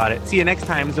hear about it. See you next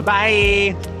time. So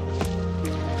bye.